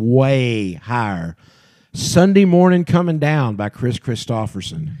should be way higher. Sunday Morning Coming Down by Chris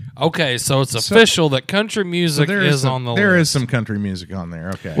Christopherson. Okay, so it's official that country music is on the list. There is some country music on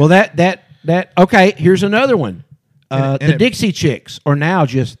there. Okay. Well, okay, here's another one. And The it- Dixie Chicks, or now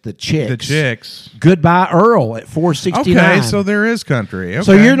just the Chicks. the Chicks. Goodbye Earl at 469. Okay, so there is country. Okay.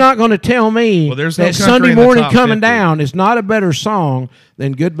 So you're not going to tell me Well, there's no that country Sunday in the Morning top Coming 50. Down is not a better song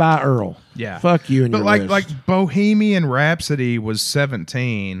than Goodbye Earl. Yeah. Fuck you and But your like list. like Bohemian Rhapsody was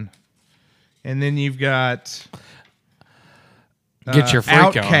 17, and then you've got Get Your Freak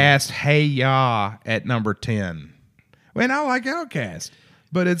On. Outkast, Hey Ya at number 10. And I like Outkast,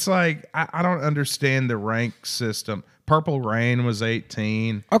 but it's like I don't understand the rank system. Purple Rain was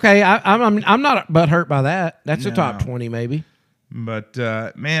 18, Okay, I'm not butthurt by that. That's a top No. 20 maybe. but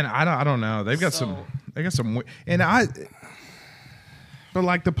man, I don't know. They got some, and but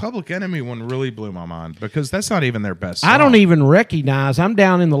like the Public Enemy one really blew my mind because that's not even their best song. I don't even recognize. I'm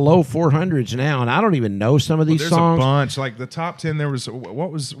down in the low 400s now, and I don't even know some of these There's songs. a bunch. Like the top 10, there was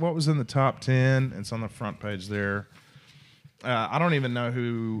what was in the top 10. It's on the front page there. I don't even know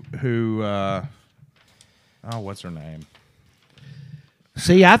who. What's her name?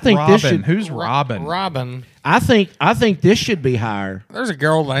 See, I think Robin. this should. Who's Robin? Robin. I think this should be higher. There's a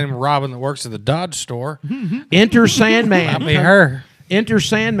girl named Robin that works at the Dodge store. Enter Sandman. Might be her. Enter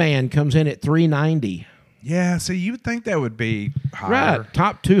Sandman comes in at $390. Yeah, so you would think that would be higher. Right,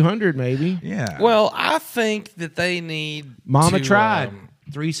 top 200 maybe. Yeah. Well, I think that they need Mama to, tried.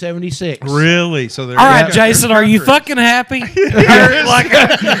 376. Really? So they're All right, Jason, are you fucking happy? Yeah,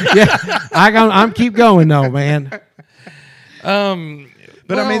 I'm keep going though, man.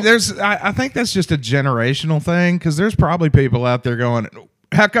 But I mean, I think that's just a generational thing because there's probably people out there going,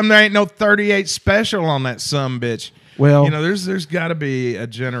 "How come there ain't no 38 special on that sumbitch?" Well, there's got to be a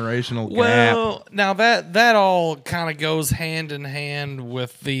generational gap. Well, now that all kind of goes hand in hand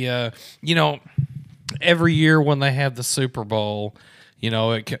with the every year when they have the Super Bowl,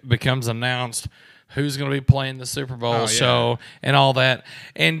 it becomes announced who's going to be playing the Super Bowl show and all that.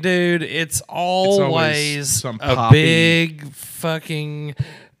 And dude, it's always some a poppy- big fucking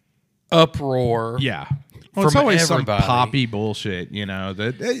uproar. Yeah. from Well, it's always everybody. some poppy bullshit,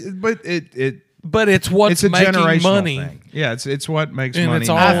 But it's what's it's a making generational money. thing. Yeah, it's what makes And money. it's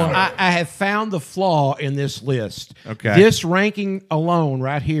all- now. I have found the flaw in this list. Okay. This ranking alone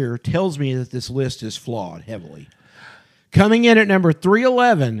right here tells me that this list is flawed heavily. Coming in at number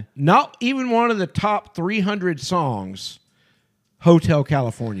 311, not even one of the top 300 songs, Hotel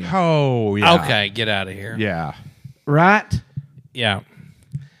California. Oh, yeah. Okay, get out of here. Yeah. Right? Yeah.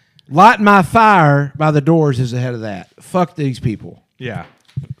 Light My Fire by The Doors is ahead of that. Fuck these people. Yeah.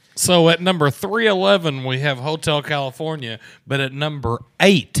 So at number 311, we have Hotel California, but at number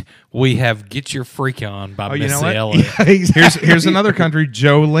 8, we have Get Your Freak On by Oh, you know Missy what? Elliott. Here's another country.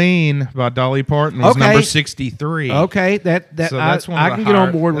 Jolene by Dolly Parton was Okay. number 63. Okay, So that's one I of the can get on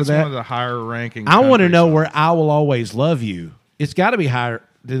higher- board with that's that. one of the higher ranking. I want to country know songs. where I Will Always Love You. It's got to be higher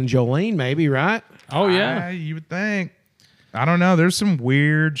than Jolene, maybe, right? Oh, yeah. You would think. I don't know. There's some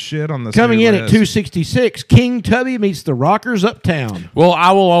weird shit on this. Coming new in at list. 266, King Tubby meets the Rockers Uptown. Well,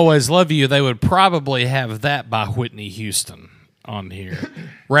 I Will Always Love You, they would probably have that by Whitney Houston on here.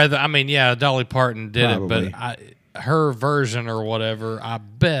 Dolly Parton did Probably. it, but her version or whatever, I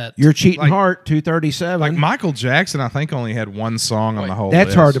bet. Your Cheating Like- Heart, 237. Like Michael Jackson, I think only had one song on the whole. That's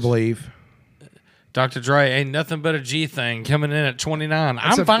list. hard to believe. Dr. Dre, Ain't Nothing But a G Thing, coming in at 29.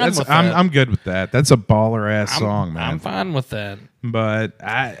 I'm fine with that. I'm good with that. That's a baller ass song, man. I'm fine with that. But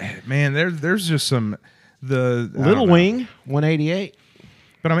there's just some I Little don't know. Wing, 188.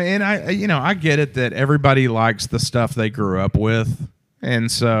 But I mean, and I get it that everybody likes the stuff they grew up with, and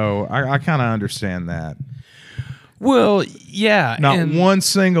so I kind of understand that. Well, yeah. Not and one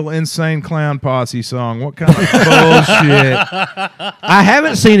single Insane Clown Posse song. What kind of bullshit? I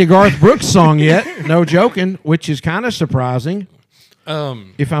haven't seen a Garth Brooks song yet, no joking, which is kind of surprising,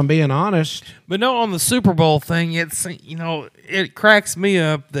 if I'm being honest. But no, on the Super Bowl thing, it cracks me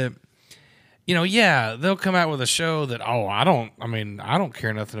up that, they'll come out with a show that, I don't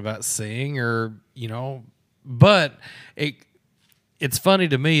care nothing about singing but it's funny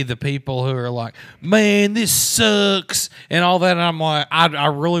to me, the people who are like, man, this sucks and all that. And I'm like, I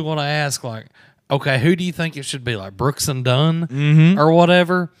really want to ask, like, okay, who do you think it should be? Like Brooks and Dunn or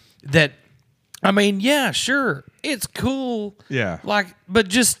whatever? Yeah, sure. It's cool. Yeah. But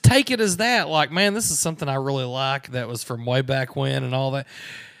just take it as that. Like, man, this is something I really like that was from way back when and all that.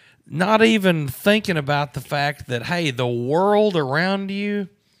 Not even thinking about the fact that, hey, the world around you,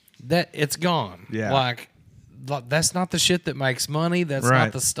 that it's gone. Yeah. Like, that's not the shit that makes money. That's Right.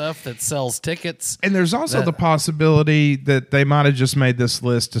 not the stuff that sells tickets. And there's also the possibility that they might have just made this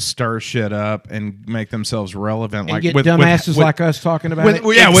list to stir shit up and make themselves relevant, And like get with dumbasses like us talking about it.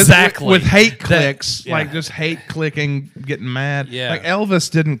 Exactly. with hate That- clicks, yeah. like just hate clicking, getting mad. Yeah. Like Elvis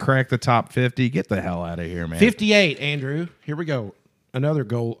didn't crack the top 50. Get the hell out of here, man. 58, Andrew. Here we go. Another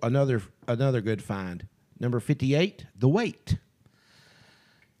goal, another good find. Number 58, The Wait.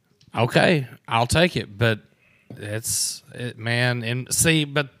 Okay, I'll take it. But man. And see,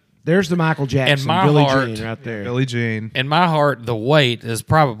 but There's the Michael Jackson, my Billie heart- Jean right there. Billie Jean. in my heart, The Wait is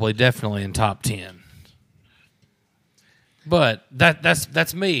probably definitely in top 10. But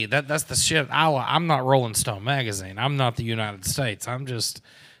that's me. That's the shit. I'm not Rolling Stone magazine. I'm not the United States. I'm just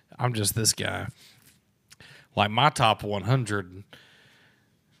this guy. Like my top 100.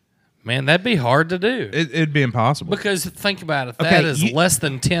 Man, that'd be hard to do. It'd be impossible. Because think about it. Okay, That is less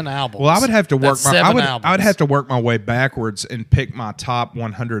than 10 albums. Well, I would have to work That's my. 7 I albums. would have to work my way backwards and pick my top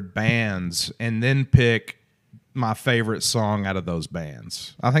 100 bands, and then pick my favorite song out of those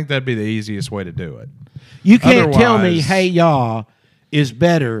bands. I think that'd be the easiest way to do it. You can't tell me Otherwise- Hey Ya is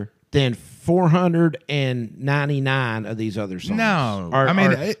better than 499 of these other songs. No, Or- I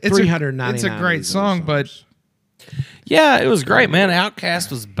mean or it's 399 It's a of great these other song, but songs. Yeah, it was great, man.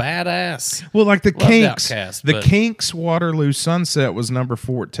 Outcast was badass. Well, like the Loved Kinks, Outkast, the but- Kinks' Waterloo Sunset was number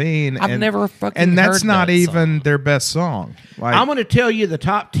 14. I've never fucking and that's heard not that even song. their best song. Like, I'm going to tell you the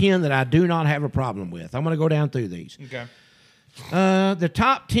top 10 that I do not have a problem with. I'm going to go down through these. okay. The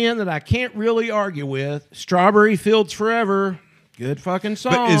top 10 that I can't really argue with: Strawberry Fields Forever. Good fucking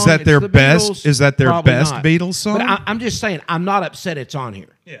song. But is that It's their the best? Beatles. Is that their Probably best not. Beatles song? But I'm just saying, I'm not upset it's on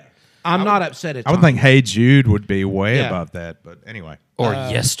here. Yeah. I'm not upset it's I would on think here. Hey Jude would be way Yeah. above that, but anyway. Or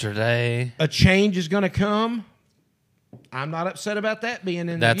Yesterday. A Change Is Gonna Come. I'm not upset about that being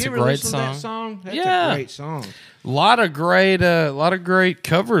in That's there. You a ever great listen to that song. song? That's Yeah. a great song. A lot of great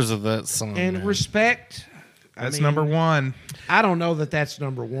covers of that song. And man. Respect. That's mean, number one. I don't know that that's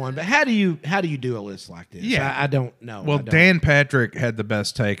number one, but how do you do a list like this? Yeah. I don't know. Well, I don't. Dan Patrick had the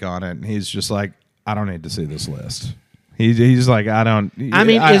best take on it, and he's just like, I don't need to see this list. He's like, I don't. I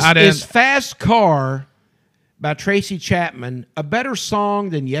mean, I didn't. is Fast Car by Tracy Chapman a better song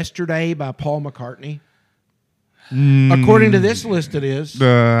than Yesterday by Paul McCartney? According to this list, it is.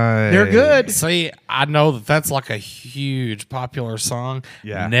 They're good. See, I know that that's like a huge popular song.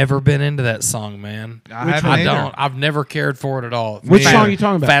 Yeah. Never been into that song, man. I haven't I either. don't. I've never cared for it at all. Which song are you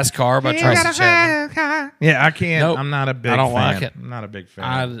talking about? Fast Car by Tracy Chapman. Yeah, I can't. Nope. I'm not a big I don't fan. like it. I'm not a big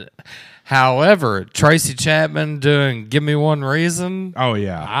fan. However, Tracy Chapman doing "Give Me One Reason," Oh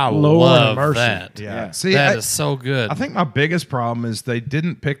yeah. I Lord love mercy. that. Yeah. See, That is so good. I think my biggest problem is they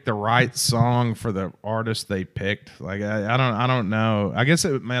didn't pick the right song for the artist they picked. Like I don't know. I guess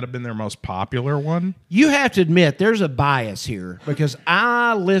it might have been their most popular one. You have to admit there's a bias here because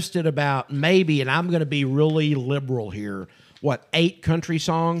I listed about maybe, and I'm going to be really liberal here, 8 country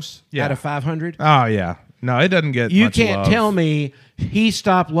songs Yeah. out of 500? Oh yeah. No, it doesn't get. You much can't love. tell me He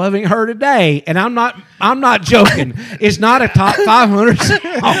Stopped Loving Her Today, and I'm not joking. It's not a top 500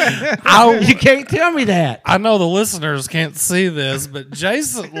 song. You can't tell me that. I know the listeners can't see this, but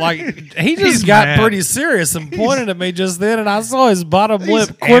Jason, like, he just He's got mad. pretty serious and pointed at me just then, and I saw his bottom He's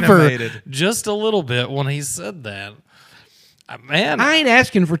lip quiver animated. just a little bit when he said that. Man, I ain't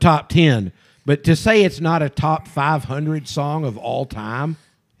asking for top 10, but to say it's not a top 500 song of all time.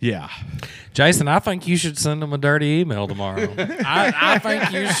 Yeah. Jason, I think you should send him a dirty email tomorrow. I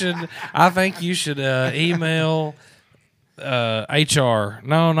think you should. I think you should email HR.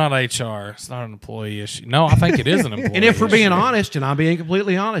 No, not HR. It's not an employee issue. No, I think it is an employee. And if we're being issue. honest, and I'm being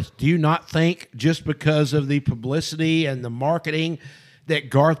completely honest, do you not think just because of the publicity and the marketing that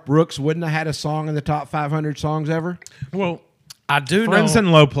Garth Brooks wouldn't have had a song in the top 500 songs ever? Well, I do Friends know.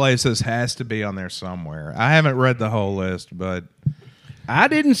 in Low Places has to be on there somewhere. I haven't read the whole list, but I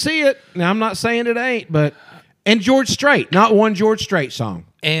didn't see it. Now, I'm not saying it ain't, but... And George Strait, not one George Strait song.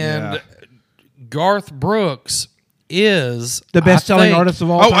 And Yeah. Garth Brooks is The best-selling I think- artist of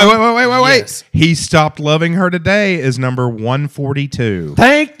all oh time. wait! Yes. He Stopped Loving Her Today is number 142.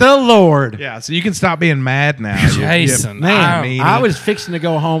 Thank the Lord. Yeah, so you can stop being mad now. Jason, Man, meanie. I was fixing to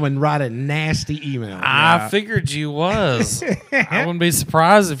go home and write a nasty email. I figured you was. I wouldn't be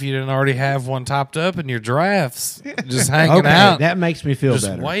surprised if you didn't already have one topped up in your drafts, just hanging Okay, out, that makes me feel just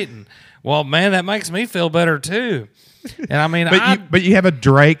better. waiting. Well, man, that makes me feel better too. And I mean, But you have a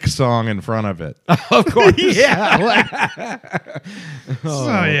Drake song in front of it. Of course, yeah. So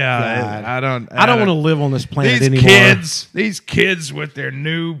yeah, God. I don't want to live on this planet these anymore. these kids with their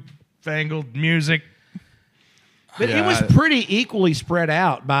newfangled music. But it was pretty equally spread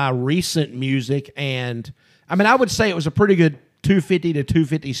out by recent music, and I mean, I would say it was a pretty good 250 to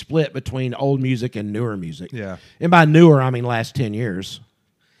 250 split between old music and newer music. Yeah. And by newer, I mean last 10 years.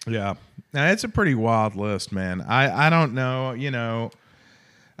 Yeah, now it's a pretty wild list, man. I don't know,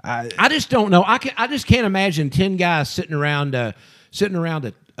 I just don't know. I just can't imagine 10 guys sitting around a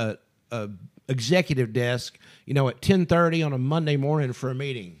executive desk, at 10:30 on a Monday morning for a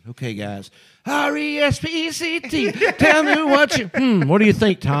meeting. Okay, guys. R-E-S-P-E-C-T. Tell me what you. What do you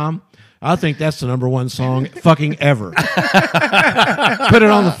think, Tom? I think that's the number one song fucking ever. Put it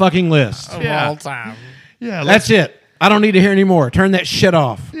on the fucking list. of all time. Yeah, That's it. I don't need to hear any more. Turn that shit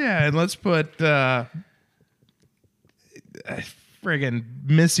off. Yeah, and let's put friggin'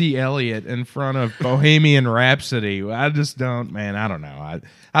 Missy Elliott in front of Bohemian Rhapsody. I just don't, man. I don't know.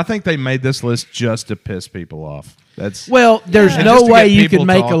 I think they made this list just to piss people off. That's Well, there's Yeah. no Just to way get you could people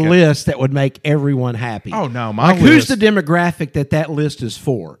make talking. a list that would make everyone happy. Oh, no, my who's list- the demographic that list is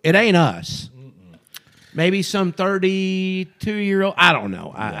for? It ain't us. Maybe some 32-year-old. I don't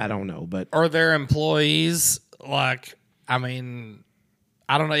know. I don't know, but Are their employees like? I mean,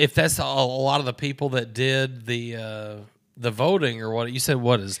 I don't know if that's a lot of the people that did the the voting or what you said?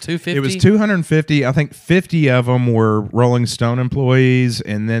 What is 250? It was 250. I think 50 of them were Rolling Stone employees,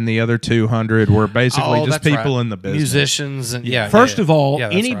 and then the other 200 were basically just people in the business, musicians, and First of all,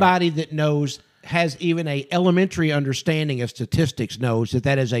 that's anybody that knows has even a elementary understanding of statistics knows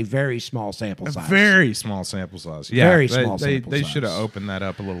that is a very small sample size. Very small sample size. Yeah, Very small sample They size. should have opened that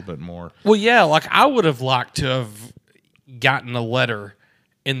up a little bit more. Well, yeah, like I would have liked to have gotten a letter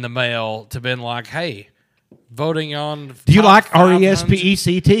in the mail to been like, hey, voting on. Do you top like 500?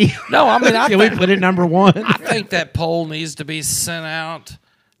 RESPECT? No, I mean, Can we put it number one? I think that poll needs to be sent out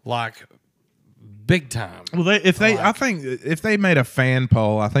like big time. Well, I think if they made a fan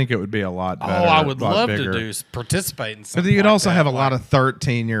poll, I think it would be a lot better. Oh, I would lot love bigger. to participate in But something. you'd like also that. have a lot of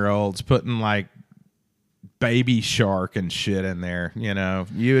 13-year-olds putting like Baby Shark and shit in there. You know,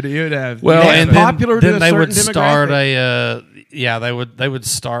 you'd have well, That's and popular to then a they would certain start demographic. they would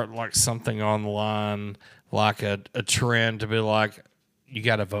start like something online, like a trend to be like, you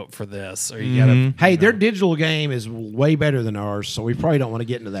got to vote for this, or you got to. Hey, their digital game is way better than ours, so we probably don't want to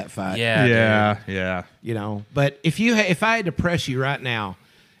get into that fight. Yeah, yeah. You know, but if I had to press you right now,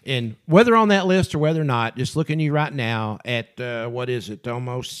 and whether on that list or whether not, just looking at you right now at what is it,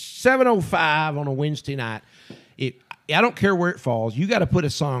 almost 7:05 on a Wednesday night. I don't care where it falls. You got to put a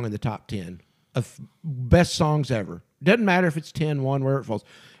song in the top 10 of best songs ever. Doesn't matter if it's 10-1, where it falls.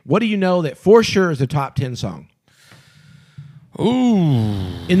 What do you know that for sure is a top 10 song?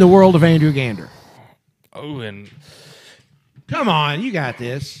 Ooh. In the world of Andrew Gander. Oh, and Come on, you got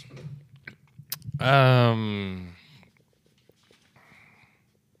this.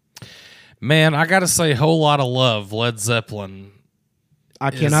 man, I got to say, Whole Lot of Love, Led Zeppelin I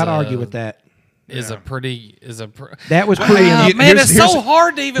cannot argue with that. That was pretty. Man, it's so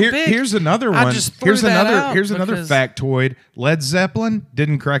hard to even pick. Here's another I one. just threw that out Here's another because- factoid. Led Zeppelin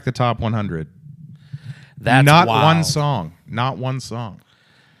didn't crack the top 100. That's Not wild. one song. Not one song.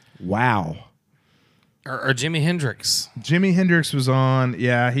 Wow. Or Jimi Hendrix. Jimi Hendrix was on.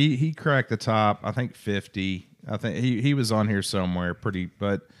 Yeah, he cracked the top. I think 50. I think he was on here somewhere.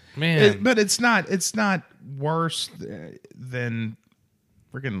 But Man. but it's not worse than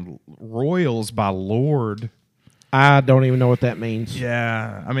freaking Royals by Lord. I don't even know what that means.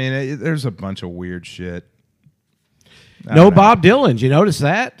 Yeah, I mean there's a bunch of weird shit. I No don't know. Bob Dylan. You notice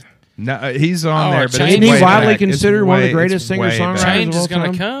that? No, he's on there, but Change- it's Isn't he way widely back. considered It's one of the way- greatest it's way singer-songwriters? back. Change of all is going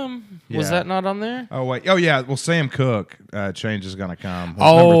time? to come. Was Yeah. that not on there? Oh wait. Oh yeah. Well, Sam Cooke, Change is Gonna Come.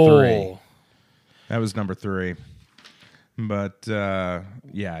 Was number 3. That was number 3. But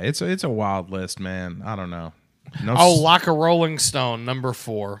yeah, it's a wild list, man. I don't know. No Like a Rolling Stone, number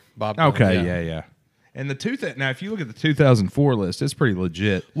 4. Bob Dylan. Okay. Yeah. And now, if you look at the 2004 list, it's pretty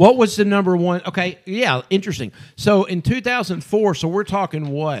legit. What was the number one? Okay, yeah, interesting. So in 2004, so we're talking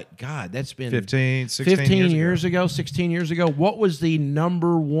what? God, that's been 15, 16 15 years ago, 16 years ago. What was the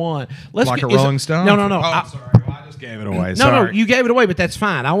number one? Let's Like a is it- Rolling Stone? No. Oh, I'm sorry. Well, I just gave it away. No, you gave it away, but that's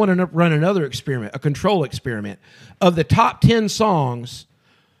fine. I want to run another experiment, a control experiment of the top 10 songs,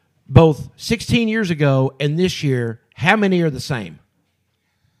 both 16 years ago and this year. How many are the same?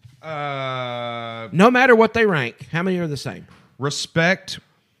 No matter what they rank, how many are the same? Respect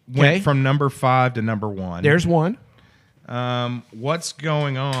Okay. went from number 5 to number 1. There's one. What's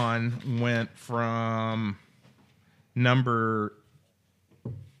Going On went from number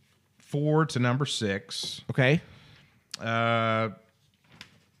 4 to number 6. Okay.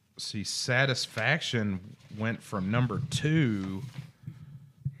 See, Satisfaction went from number 2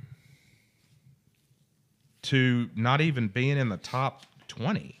 to not even being in the top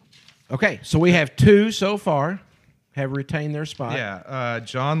 20. Okay, so we have 2 so far have retained their spot. Yeah,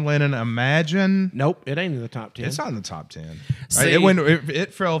 John Lennon, Imagine. Nope, it ain't in the top 10. It's not in the top 10. See-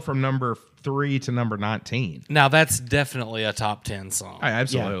 It fell from number 3 to number 19. Now that's definitely a top 10 song.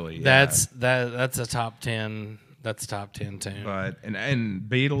 Absolutely. Yeah. That's a top 10. That's a top 10 tune. But and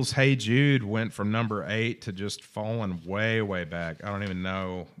Beatles' Hey Jude went from number 8 to just falling way back. I don't even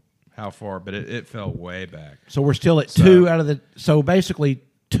know how far, but it fell way back. So we're still at 2 out of the. So basically,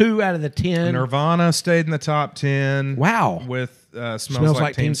 2 out of the 10. Nirvana stayed in the top 10. Wow. With Smells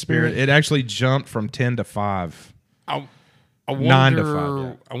Like Teen Spirit. It actually jumped from 10 to 5. I 9 to wonder. 5.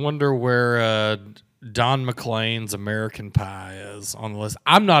 Yeah. I wonder where Don McLean's American Pie is on the list.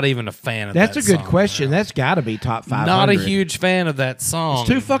 I'm not even a fan of That's that a good song. question. That's got to be top 500. Not a huge fan of that song. It's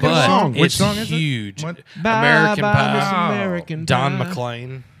too fucking but long. Which It's song is it? huge. What? Bye, American bye, Pie. Miss American Don Pie.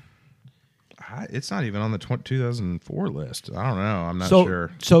 McLean. It's not even on the 2004 list. I don't know. I'm not So,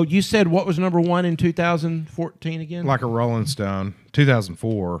 sure. so you said what was number one in 2014 again? Like a Rolling Stone,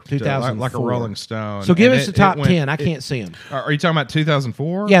 2004. 2004. Like a Rolling Stone. So give And us the top went- 10. I can't see them. Are you talking about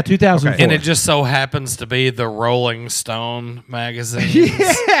 2004? Yeah, 2004. And it just so happens to be the Rolling Stone magazine.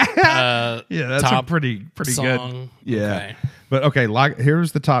 Yeah, that's top a pretty song. good. Yeah. Okay. But okay, like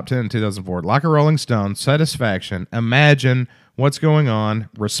here's the top 10 in 2004. Like a Rolling Stone, Satisfaction, Imagine, What's Going On,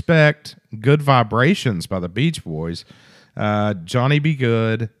 Respect, Good Vibrations by the Beach Boys, Johnny Be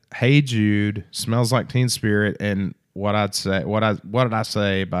Good, Hey Jude, Smells Like Teen Spirit, and what did I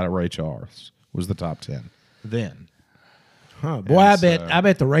say about Ray Charles was the top 10 then. Huh, boy, I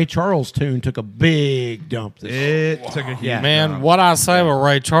bet the Ray Charles tune took a big dump this year. It took a huge Man, drop. What I Say About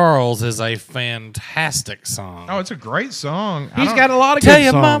Ray Charles is a fantastic song. Oh, it's a great song. He's got a lot of Tell good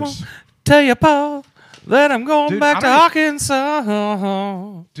your songs. mama, tell your pa that I'm going Dude, back I to don't-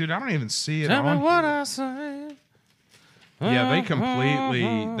 Arkansas. Dude, I don't even see it Tell me on what here. I say. Yeah,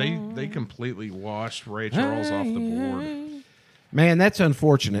 they completely washed Ray Charles off the board. Man, that's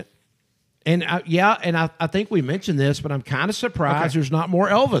unfortunate. And I think we mentioned this, but I'm kind of surprised there's not more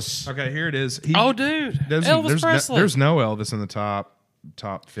Elvis. Okay, here it is. Oh, dude. Elvis there's Presley. there's no Elvis in the top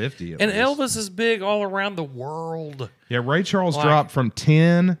 50. at And least. Elvis is big all around the world. Yeah, Ray Charles Like- dropped from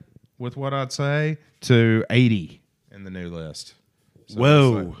 10 with what I'd say to 80 in the new list. So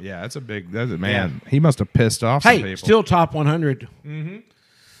Whoa. it's like- yeah, that's a big. That's a man. He must have pissed off some Hey, people. still top 100.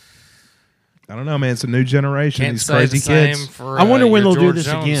 I don't know, man. It's a new generation. Can't These say crazy the same kids. for I wonder when your they'll do George this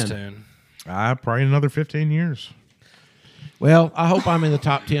Jones again. tune. Probably another 15 years. Well, I hope I'm in the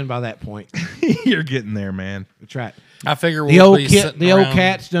top 10 by that point. You're getting there, man. That's right. I figure The we'll old be kid, sitting the old around-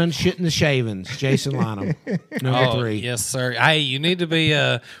 cat's done shitting the shavings. Jason Lynham, number 3. Yes, sir. Hey, you need to be.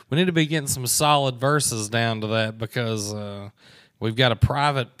 We need to be getting some solid verses down to that because we've got a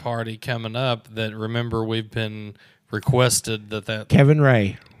private party coming up. That remember we've been requested that. Kevin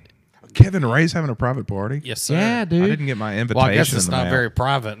Ray. Kevin Ray's having a private party. Yes, sir. Yeah, I dude. didn't get my invitation. Well, I guess it's in the not mail. very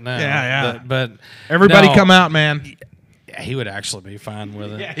private now. Yeah. But Everybody no, come out, man. He would actually be fine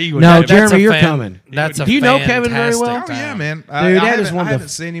with it. He would. No, That's Jeremy, a you're fan- coming. That's a Do you know Kevin very well? fantastic Oh yeah, time. man. Dude, I that haven't- is one I of the- haven't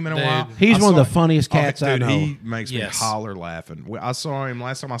seen him in a Dude. while. He's I one of saw- the funniest cats I dude, know. He makes me Yes. holler laughing. I saw him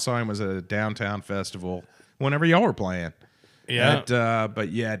last time I saw him was at a downtown festival. Whenever y'all were playing. Yeah. But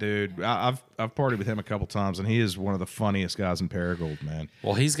yeah, dude, I've partied with him a couple times, and he is one of the funniest guys in Paragould, man.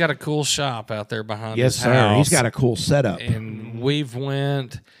 Well, he's got a cool shop out there behind Yes, his sir. house. He's got a cool setup. And we've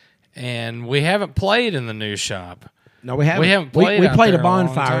went, and we haven't played in the new shop. No, we haven't. We haven't played We out played there a in a long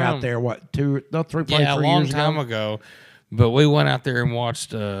bonfire time. out there. What 3 Yeah, a long years time ago? ago. But we went out there and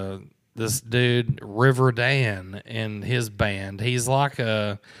watched this dude River Dan and his band. He's like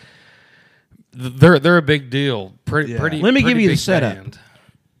a. They're a big deal. Pretty. Let me give pretty you the big setup. band.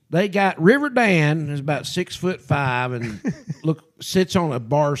 They got River Dan, who's about 6'5" and sits on a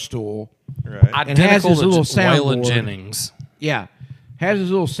bar stool. Right. And has his Identical to little Waylon soundboard. Jennings. Yeah, has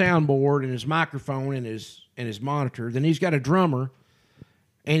his little soundboard and his microphone and his monitor. Then he's got a drummer,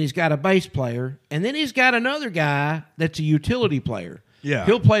 and he's got a bass player, and then he's got another guy that's a utility player. Yeah.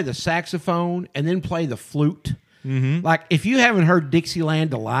 He'll play the saxophone and then play the flute. Mm-hmm. Like if you haven't heard Dixieland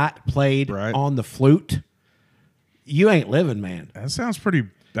Delight played Right. on the flute, you ain't living, man. That sounds pretty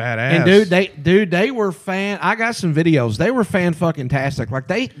badass. And they were fan. I got some videos. They were fan fucking tastic. Like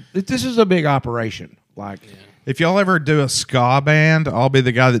this is a big operation. Like. If y'all ever do a ska band, I'll be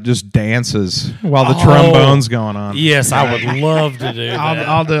the guy that just dances while the trombone's going on. Yes, I would love to do that.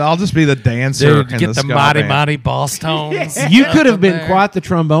 I'll just be the dancer. Dude, in get the the ska mighty, band. mighty boss tones. You could have up been there. quite the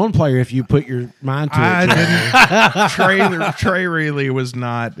trombone player if you put your mind to it. I didn't. Trey really was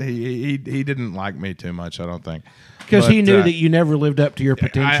not. He didn't like me too much. I don't think Because he But, knew that you never lived up to your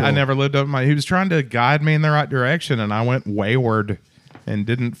potential. I never lived up to my. He was trying to guide me in the right direction, and I went wayward and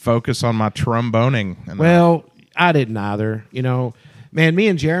didn't focus on my tromboning. enough. Well, I didn't either. You know, man, me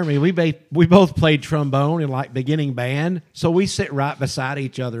and Jeremy, we both played trombone in like beginning band, so we sit right beside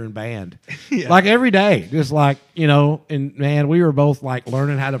each other in band, like every day, just like And man, we were both like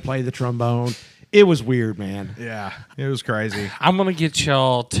learning how to play the trombone. It was weird, man. yeah, it was crazy. I'm gonna get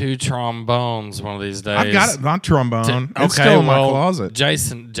y'all 2 trombones one of these days. I've got it. My trombone. Okay, It's still in my well, closet.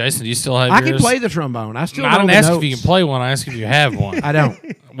 Jason, do you still have I yours? can play the trombone. I still I know didn't the ask notes. if you can play one. I asked if you have one. I don't.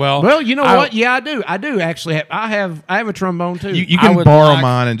 Well, you know what? Yeah, I do. I do actually. I have a trombone too. You I can would borrow like-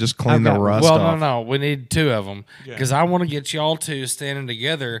 mine and just clean the rust Well, off. no. We need 2 of them because I want to get y'all 2 standing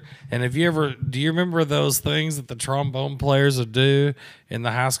together. And do you remember those things that the trombone players would do in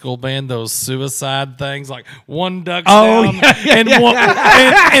the high school band? Those suicide things, like one ducks down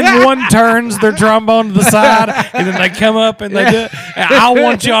and one turns their trombone to the side, and then they come up and they do it. And I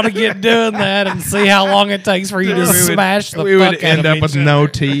want y'all to get doing that and see how long it takes for you to smash the we fuck would out end of up with each no other.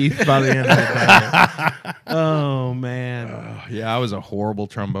 teeth by the end of the day. Oh man. Yeah, I was a horrible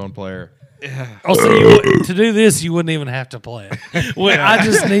trombone player. Oh, so to do this, you wouldn't even have to play it. Well, I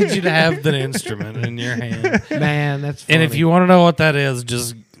just need you to have the instrument in your hand. Man, that's funny. And if you want to know what that is,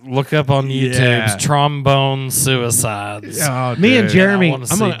 just look up on YouTube's Yeah. trombone suicides. Oh, me and dude. Jeremy, I I'm wanna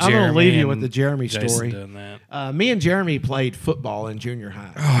see gonna Jeremy leave you and with the Jeremy Jason story. doing that. Me and Jeremy played football in junior high.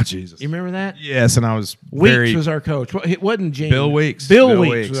 Oh, Jesus. You remember that? Yes, and I was Weeks very was our coach. Well, it wasn't Gene. Bill Weeks. Bill Bill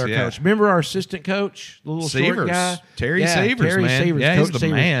Weeks Weeks, was our yeah. coach. Remember our assistant coach, the little short Severs. guy, Terry Yeah, Severs, Terry man. Severs, Yeah, Coach he's the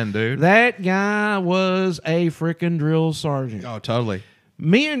Severs. man, dude. That guy was a freaking drill sergeant. Oh, totally.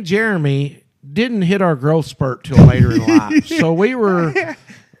 Me and Jeremy didn't hit our growth spurt till later in life, so we were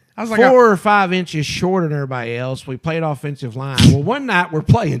I was 4 or 5 inches shorter than everybody else. We played offensive line. Well, one night we're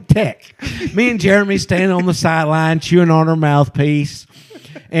playing tech. Me and Jeremy standing on the sideline chewing on our mouthpiece.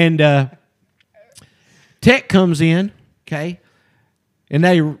 And tech comes in, okay, and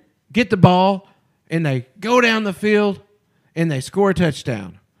they get the ball, and they go down the field, and they score a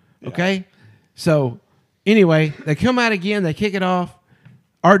touchdown, okay? So, anyway, they come out again. They kick it off.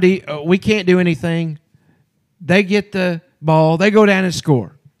 We can't do anything. They get the ball. They go down and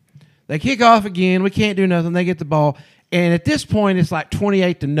score. They kick off again. We can't do nothing. They get the ball. And at this point, it's like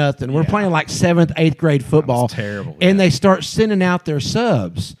 28-0. We're playing like 7th, 8th grade football. That's terrible. And they start sending out their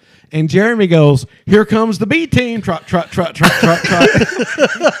subs. And Jeremy goes, "Here comes the B team." Trot, trot, trot, trot, trot,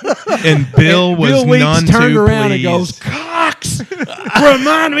 trot. And Bill was Bill Weeks none turned too around pleased. and goes, "Cox,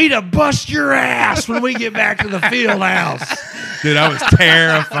 remind me to bust your ass when we get back to the field house." Dude, I was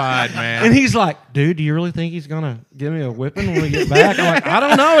terrified, man. And he's like, "Dude, do you really think he's going to give me a whipping when we get back?" I'm like, "I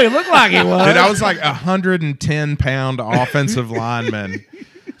don't know. He looked like he was." Dude, I was like a 110-pound offensive lineman,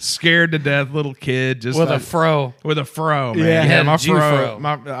 scared to death, little kid, just With like, a fro. with a fro, man. Yeah. Had my a Jew fro.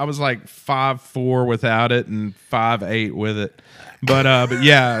 I was like 5'4" without it and 5'8" with it. But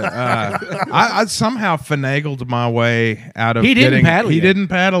yeah, I somehow finagled my way out of. He didn't paddle He you. didn't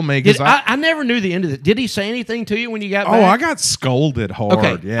paddle me Did, because I never knew the end of it. Did he say anything to you when you got back? Oh, I got scolded hard.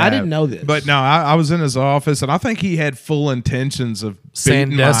 Okay, Yeah, I didn't know this. But no, I was in his office, and I think he had full intentions of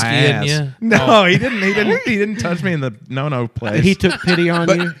beating my Sandusky-ing ass. you? No, he didn't. He didn't touch me in the no place. He took pity on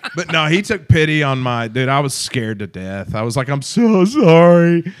you. But no, he took pity on my dude. I was scared to death. I was like, "I'm so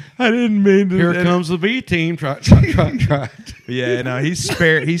sorry. I didn't mean to." Here comes the B team. Trot, trot, trot, trot. Yeah, no, he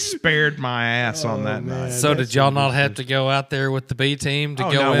spared my ass on that night. So did y'all not have to go out there with the B team to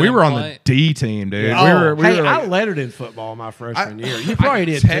Oh, go no, in we and were on play? the D team, dude. Oh, we hey, were I like, lettered in football my freshman I- year. You probably I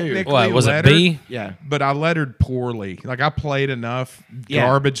did too. technically What, was it lettered, B? Yeah. But I lettered poorly. Like I played enough Yeah.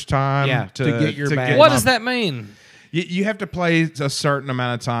 garbage time Yeah, to get your badge. What my- does that mean? You have to play a certain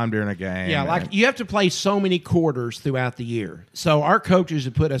amount of time during a game. Yeah, like you have to play so many quarters throughout the year. So our coaches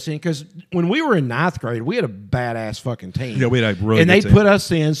would put us in because when we were in 9th grade, we had a badass fucking team. Yeah, we had a really and good they'd team. put us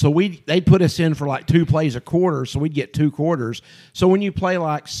in. So they'd put us in for like 2 plays a quarter. So we'd get 2 quarters. So when you play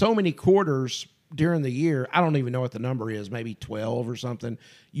like so many quarters during the year, I don't even know what the number is, maybe 12 or something.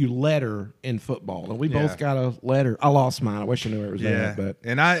 You letter in football, and we both got a letter. I lost mine. I wish I knew where it was at, but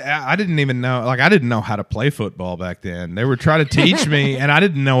and I didn't even know, like I didn't know how to play football back then. They were trying to teach me, and I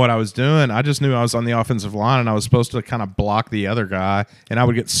didn't know what I was doing. I just knew I was on the offensive line, and I was supposed to kind of block the other guy, and I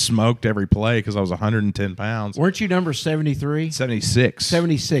would get smoked every play because I was 110 pounds. weren't you number 73? 76.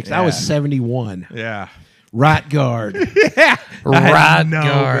 76. I was Yeah. 71. Yeah. Right guard. I Right had no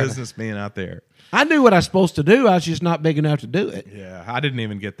guard. business being out there. I knew what I was supposed to do. I was just not big enough to do it. Yeah, I didn't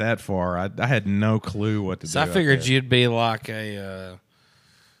even get that far. I had no clue what to do. So I out figured there. you'd be like a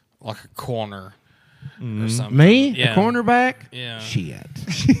corner or something. Me, Yeah. a cornerback? Yeah. Shit.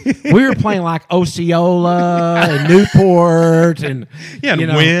 We were playing like Osceola and Newport and Yeah, and you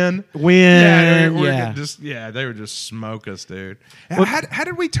know, win. Yeah, they were yeah. they would just smoke us, dude. How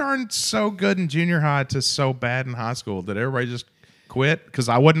did we turn so good in junior high to so bad in high school? Did everybody just quit because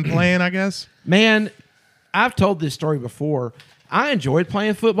I wasn't playing? I guess. Man, I've told this story before. I enjoyed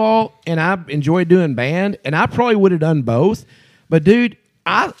playing football and I enjoyed doing band, and I probably would have done both. But, dude,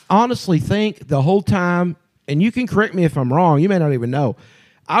 I honestly think the whole time, and you can correct me if I'm wrong, you may not even know,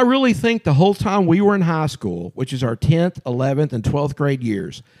 I really think the whole time we were in high school, which is our 10th, 11th, and 12th grade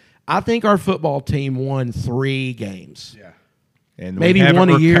years, I think our football team won 3 games. Yeah. And Maybe we haven't one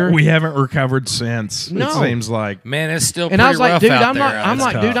a year. We haven't recovered since. No. It seems like. Man, it's still And pretty I was like, rough dude, out I'm there. not.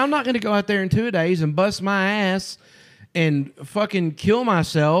 It's Dude, tough. I'm not going to go out there in 2 days and bust my ass and fucking kill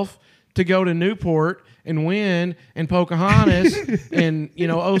myself to go to Newport and win and Pocahontas and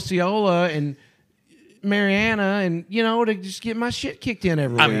Osceola and Mariana and to just get my shit kicked in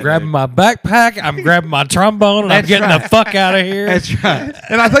every I'm week. grabbing my backpack. I'm grabbing my trombone, and I'm That's getting right. the fuck out of here. That's right.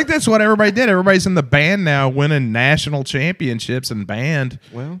 And I think that's what everybody did. Everybody's in the band now, winning national championships in band.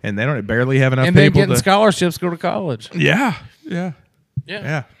 Well. And they don't barely have enough and then people getting to. scholarships to go to college. Yeah.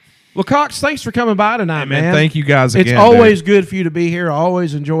 Yeah. Well, Cox, thanks for coming by tonight, Hey, man, man. thank you guys It's again, always good for you to be here. I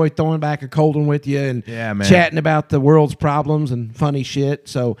always enjoy throwing back a cold one with you and Yeah, man. chatting about the world's problems and funny shit.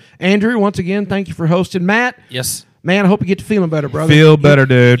 So, Andrew, once again, thank you for hosting. Matt, Yes. man, I hope you get to feeling better, brother. Feel better,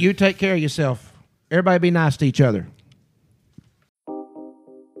 dude. You take care of yourself. Everybody be nice to each other.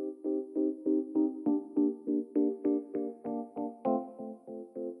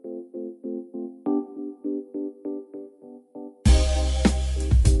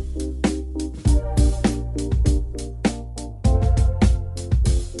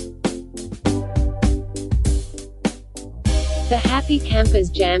 The Happy Campers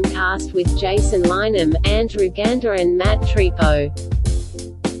JamCast with Jason Lynham, Andrew Gander and Matt Tripo.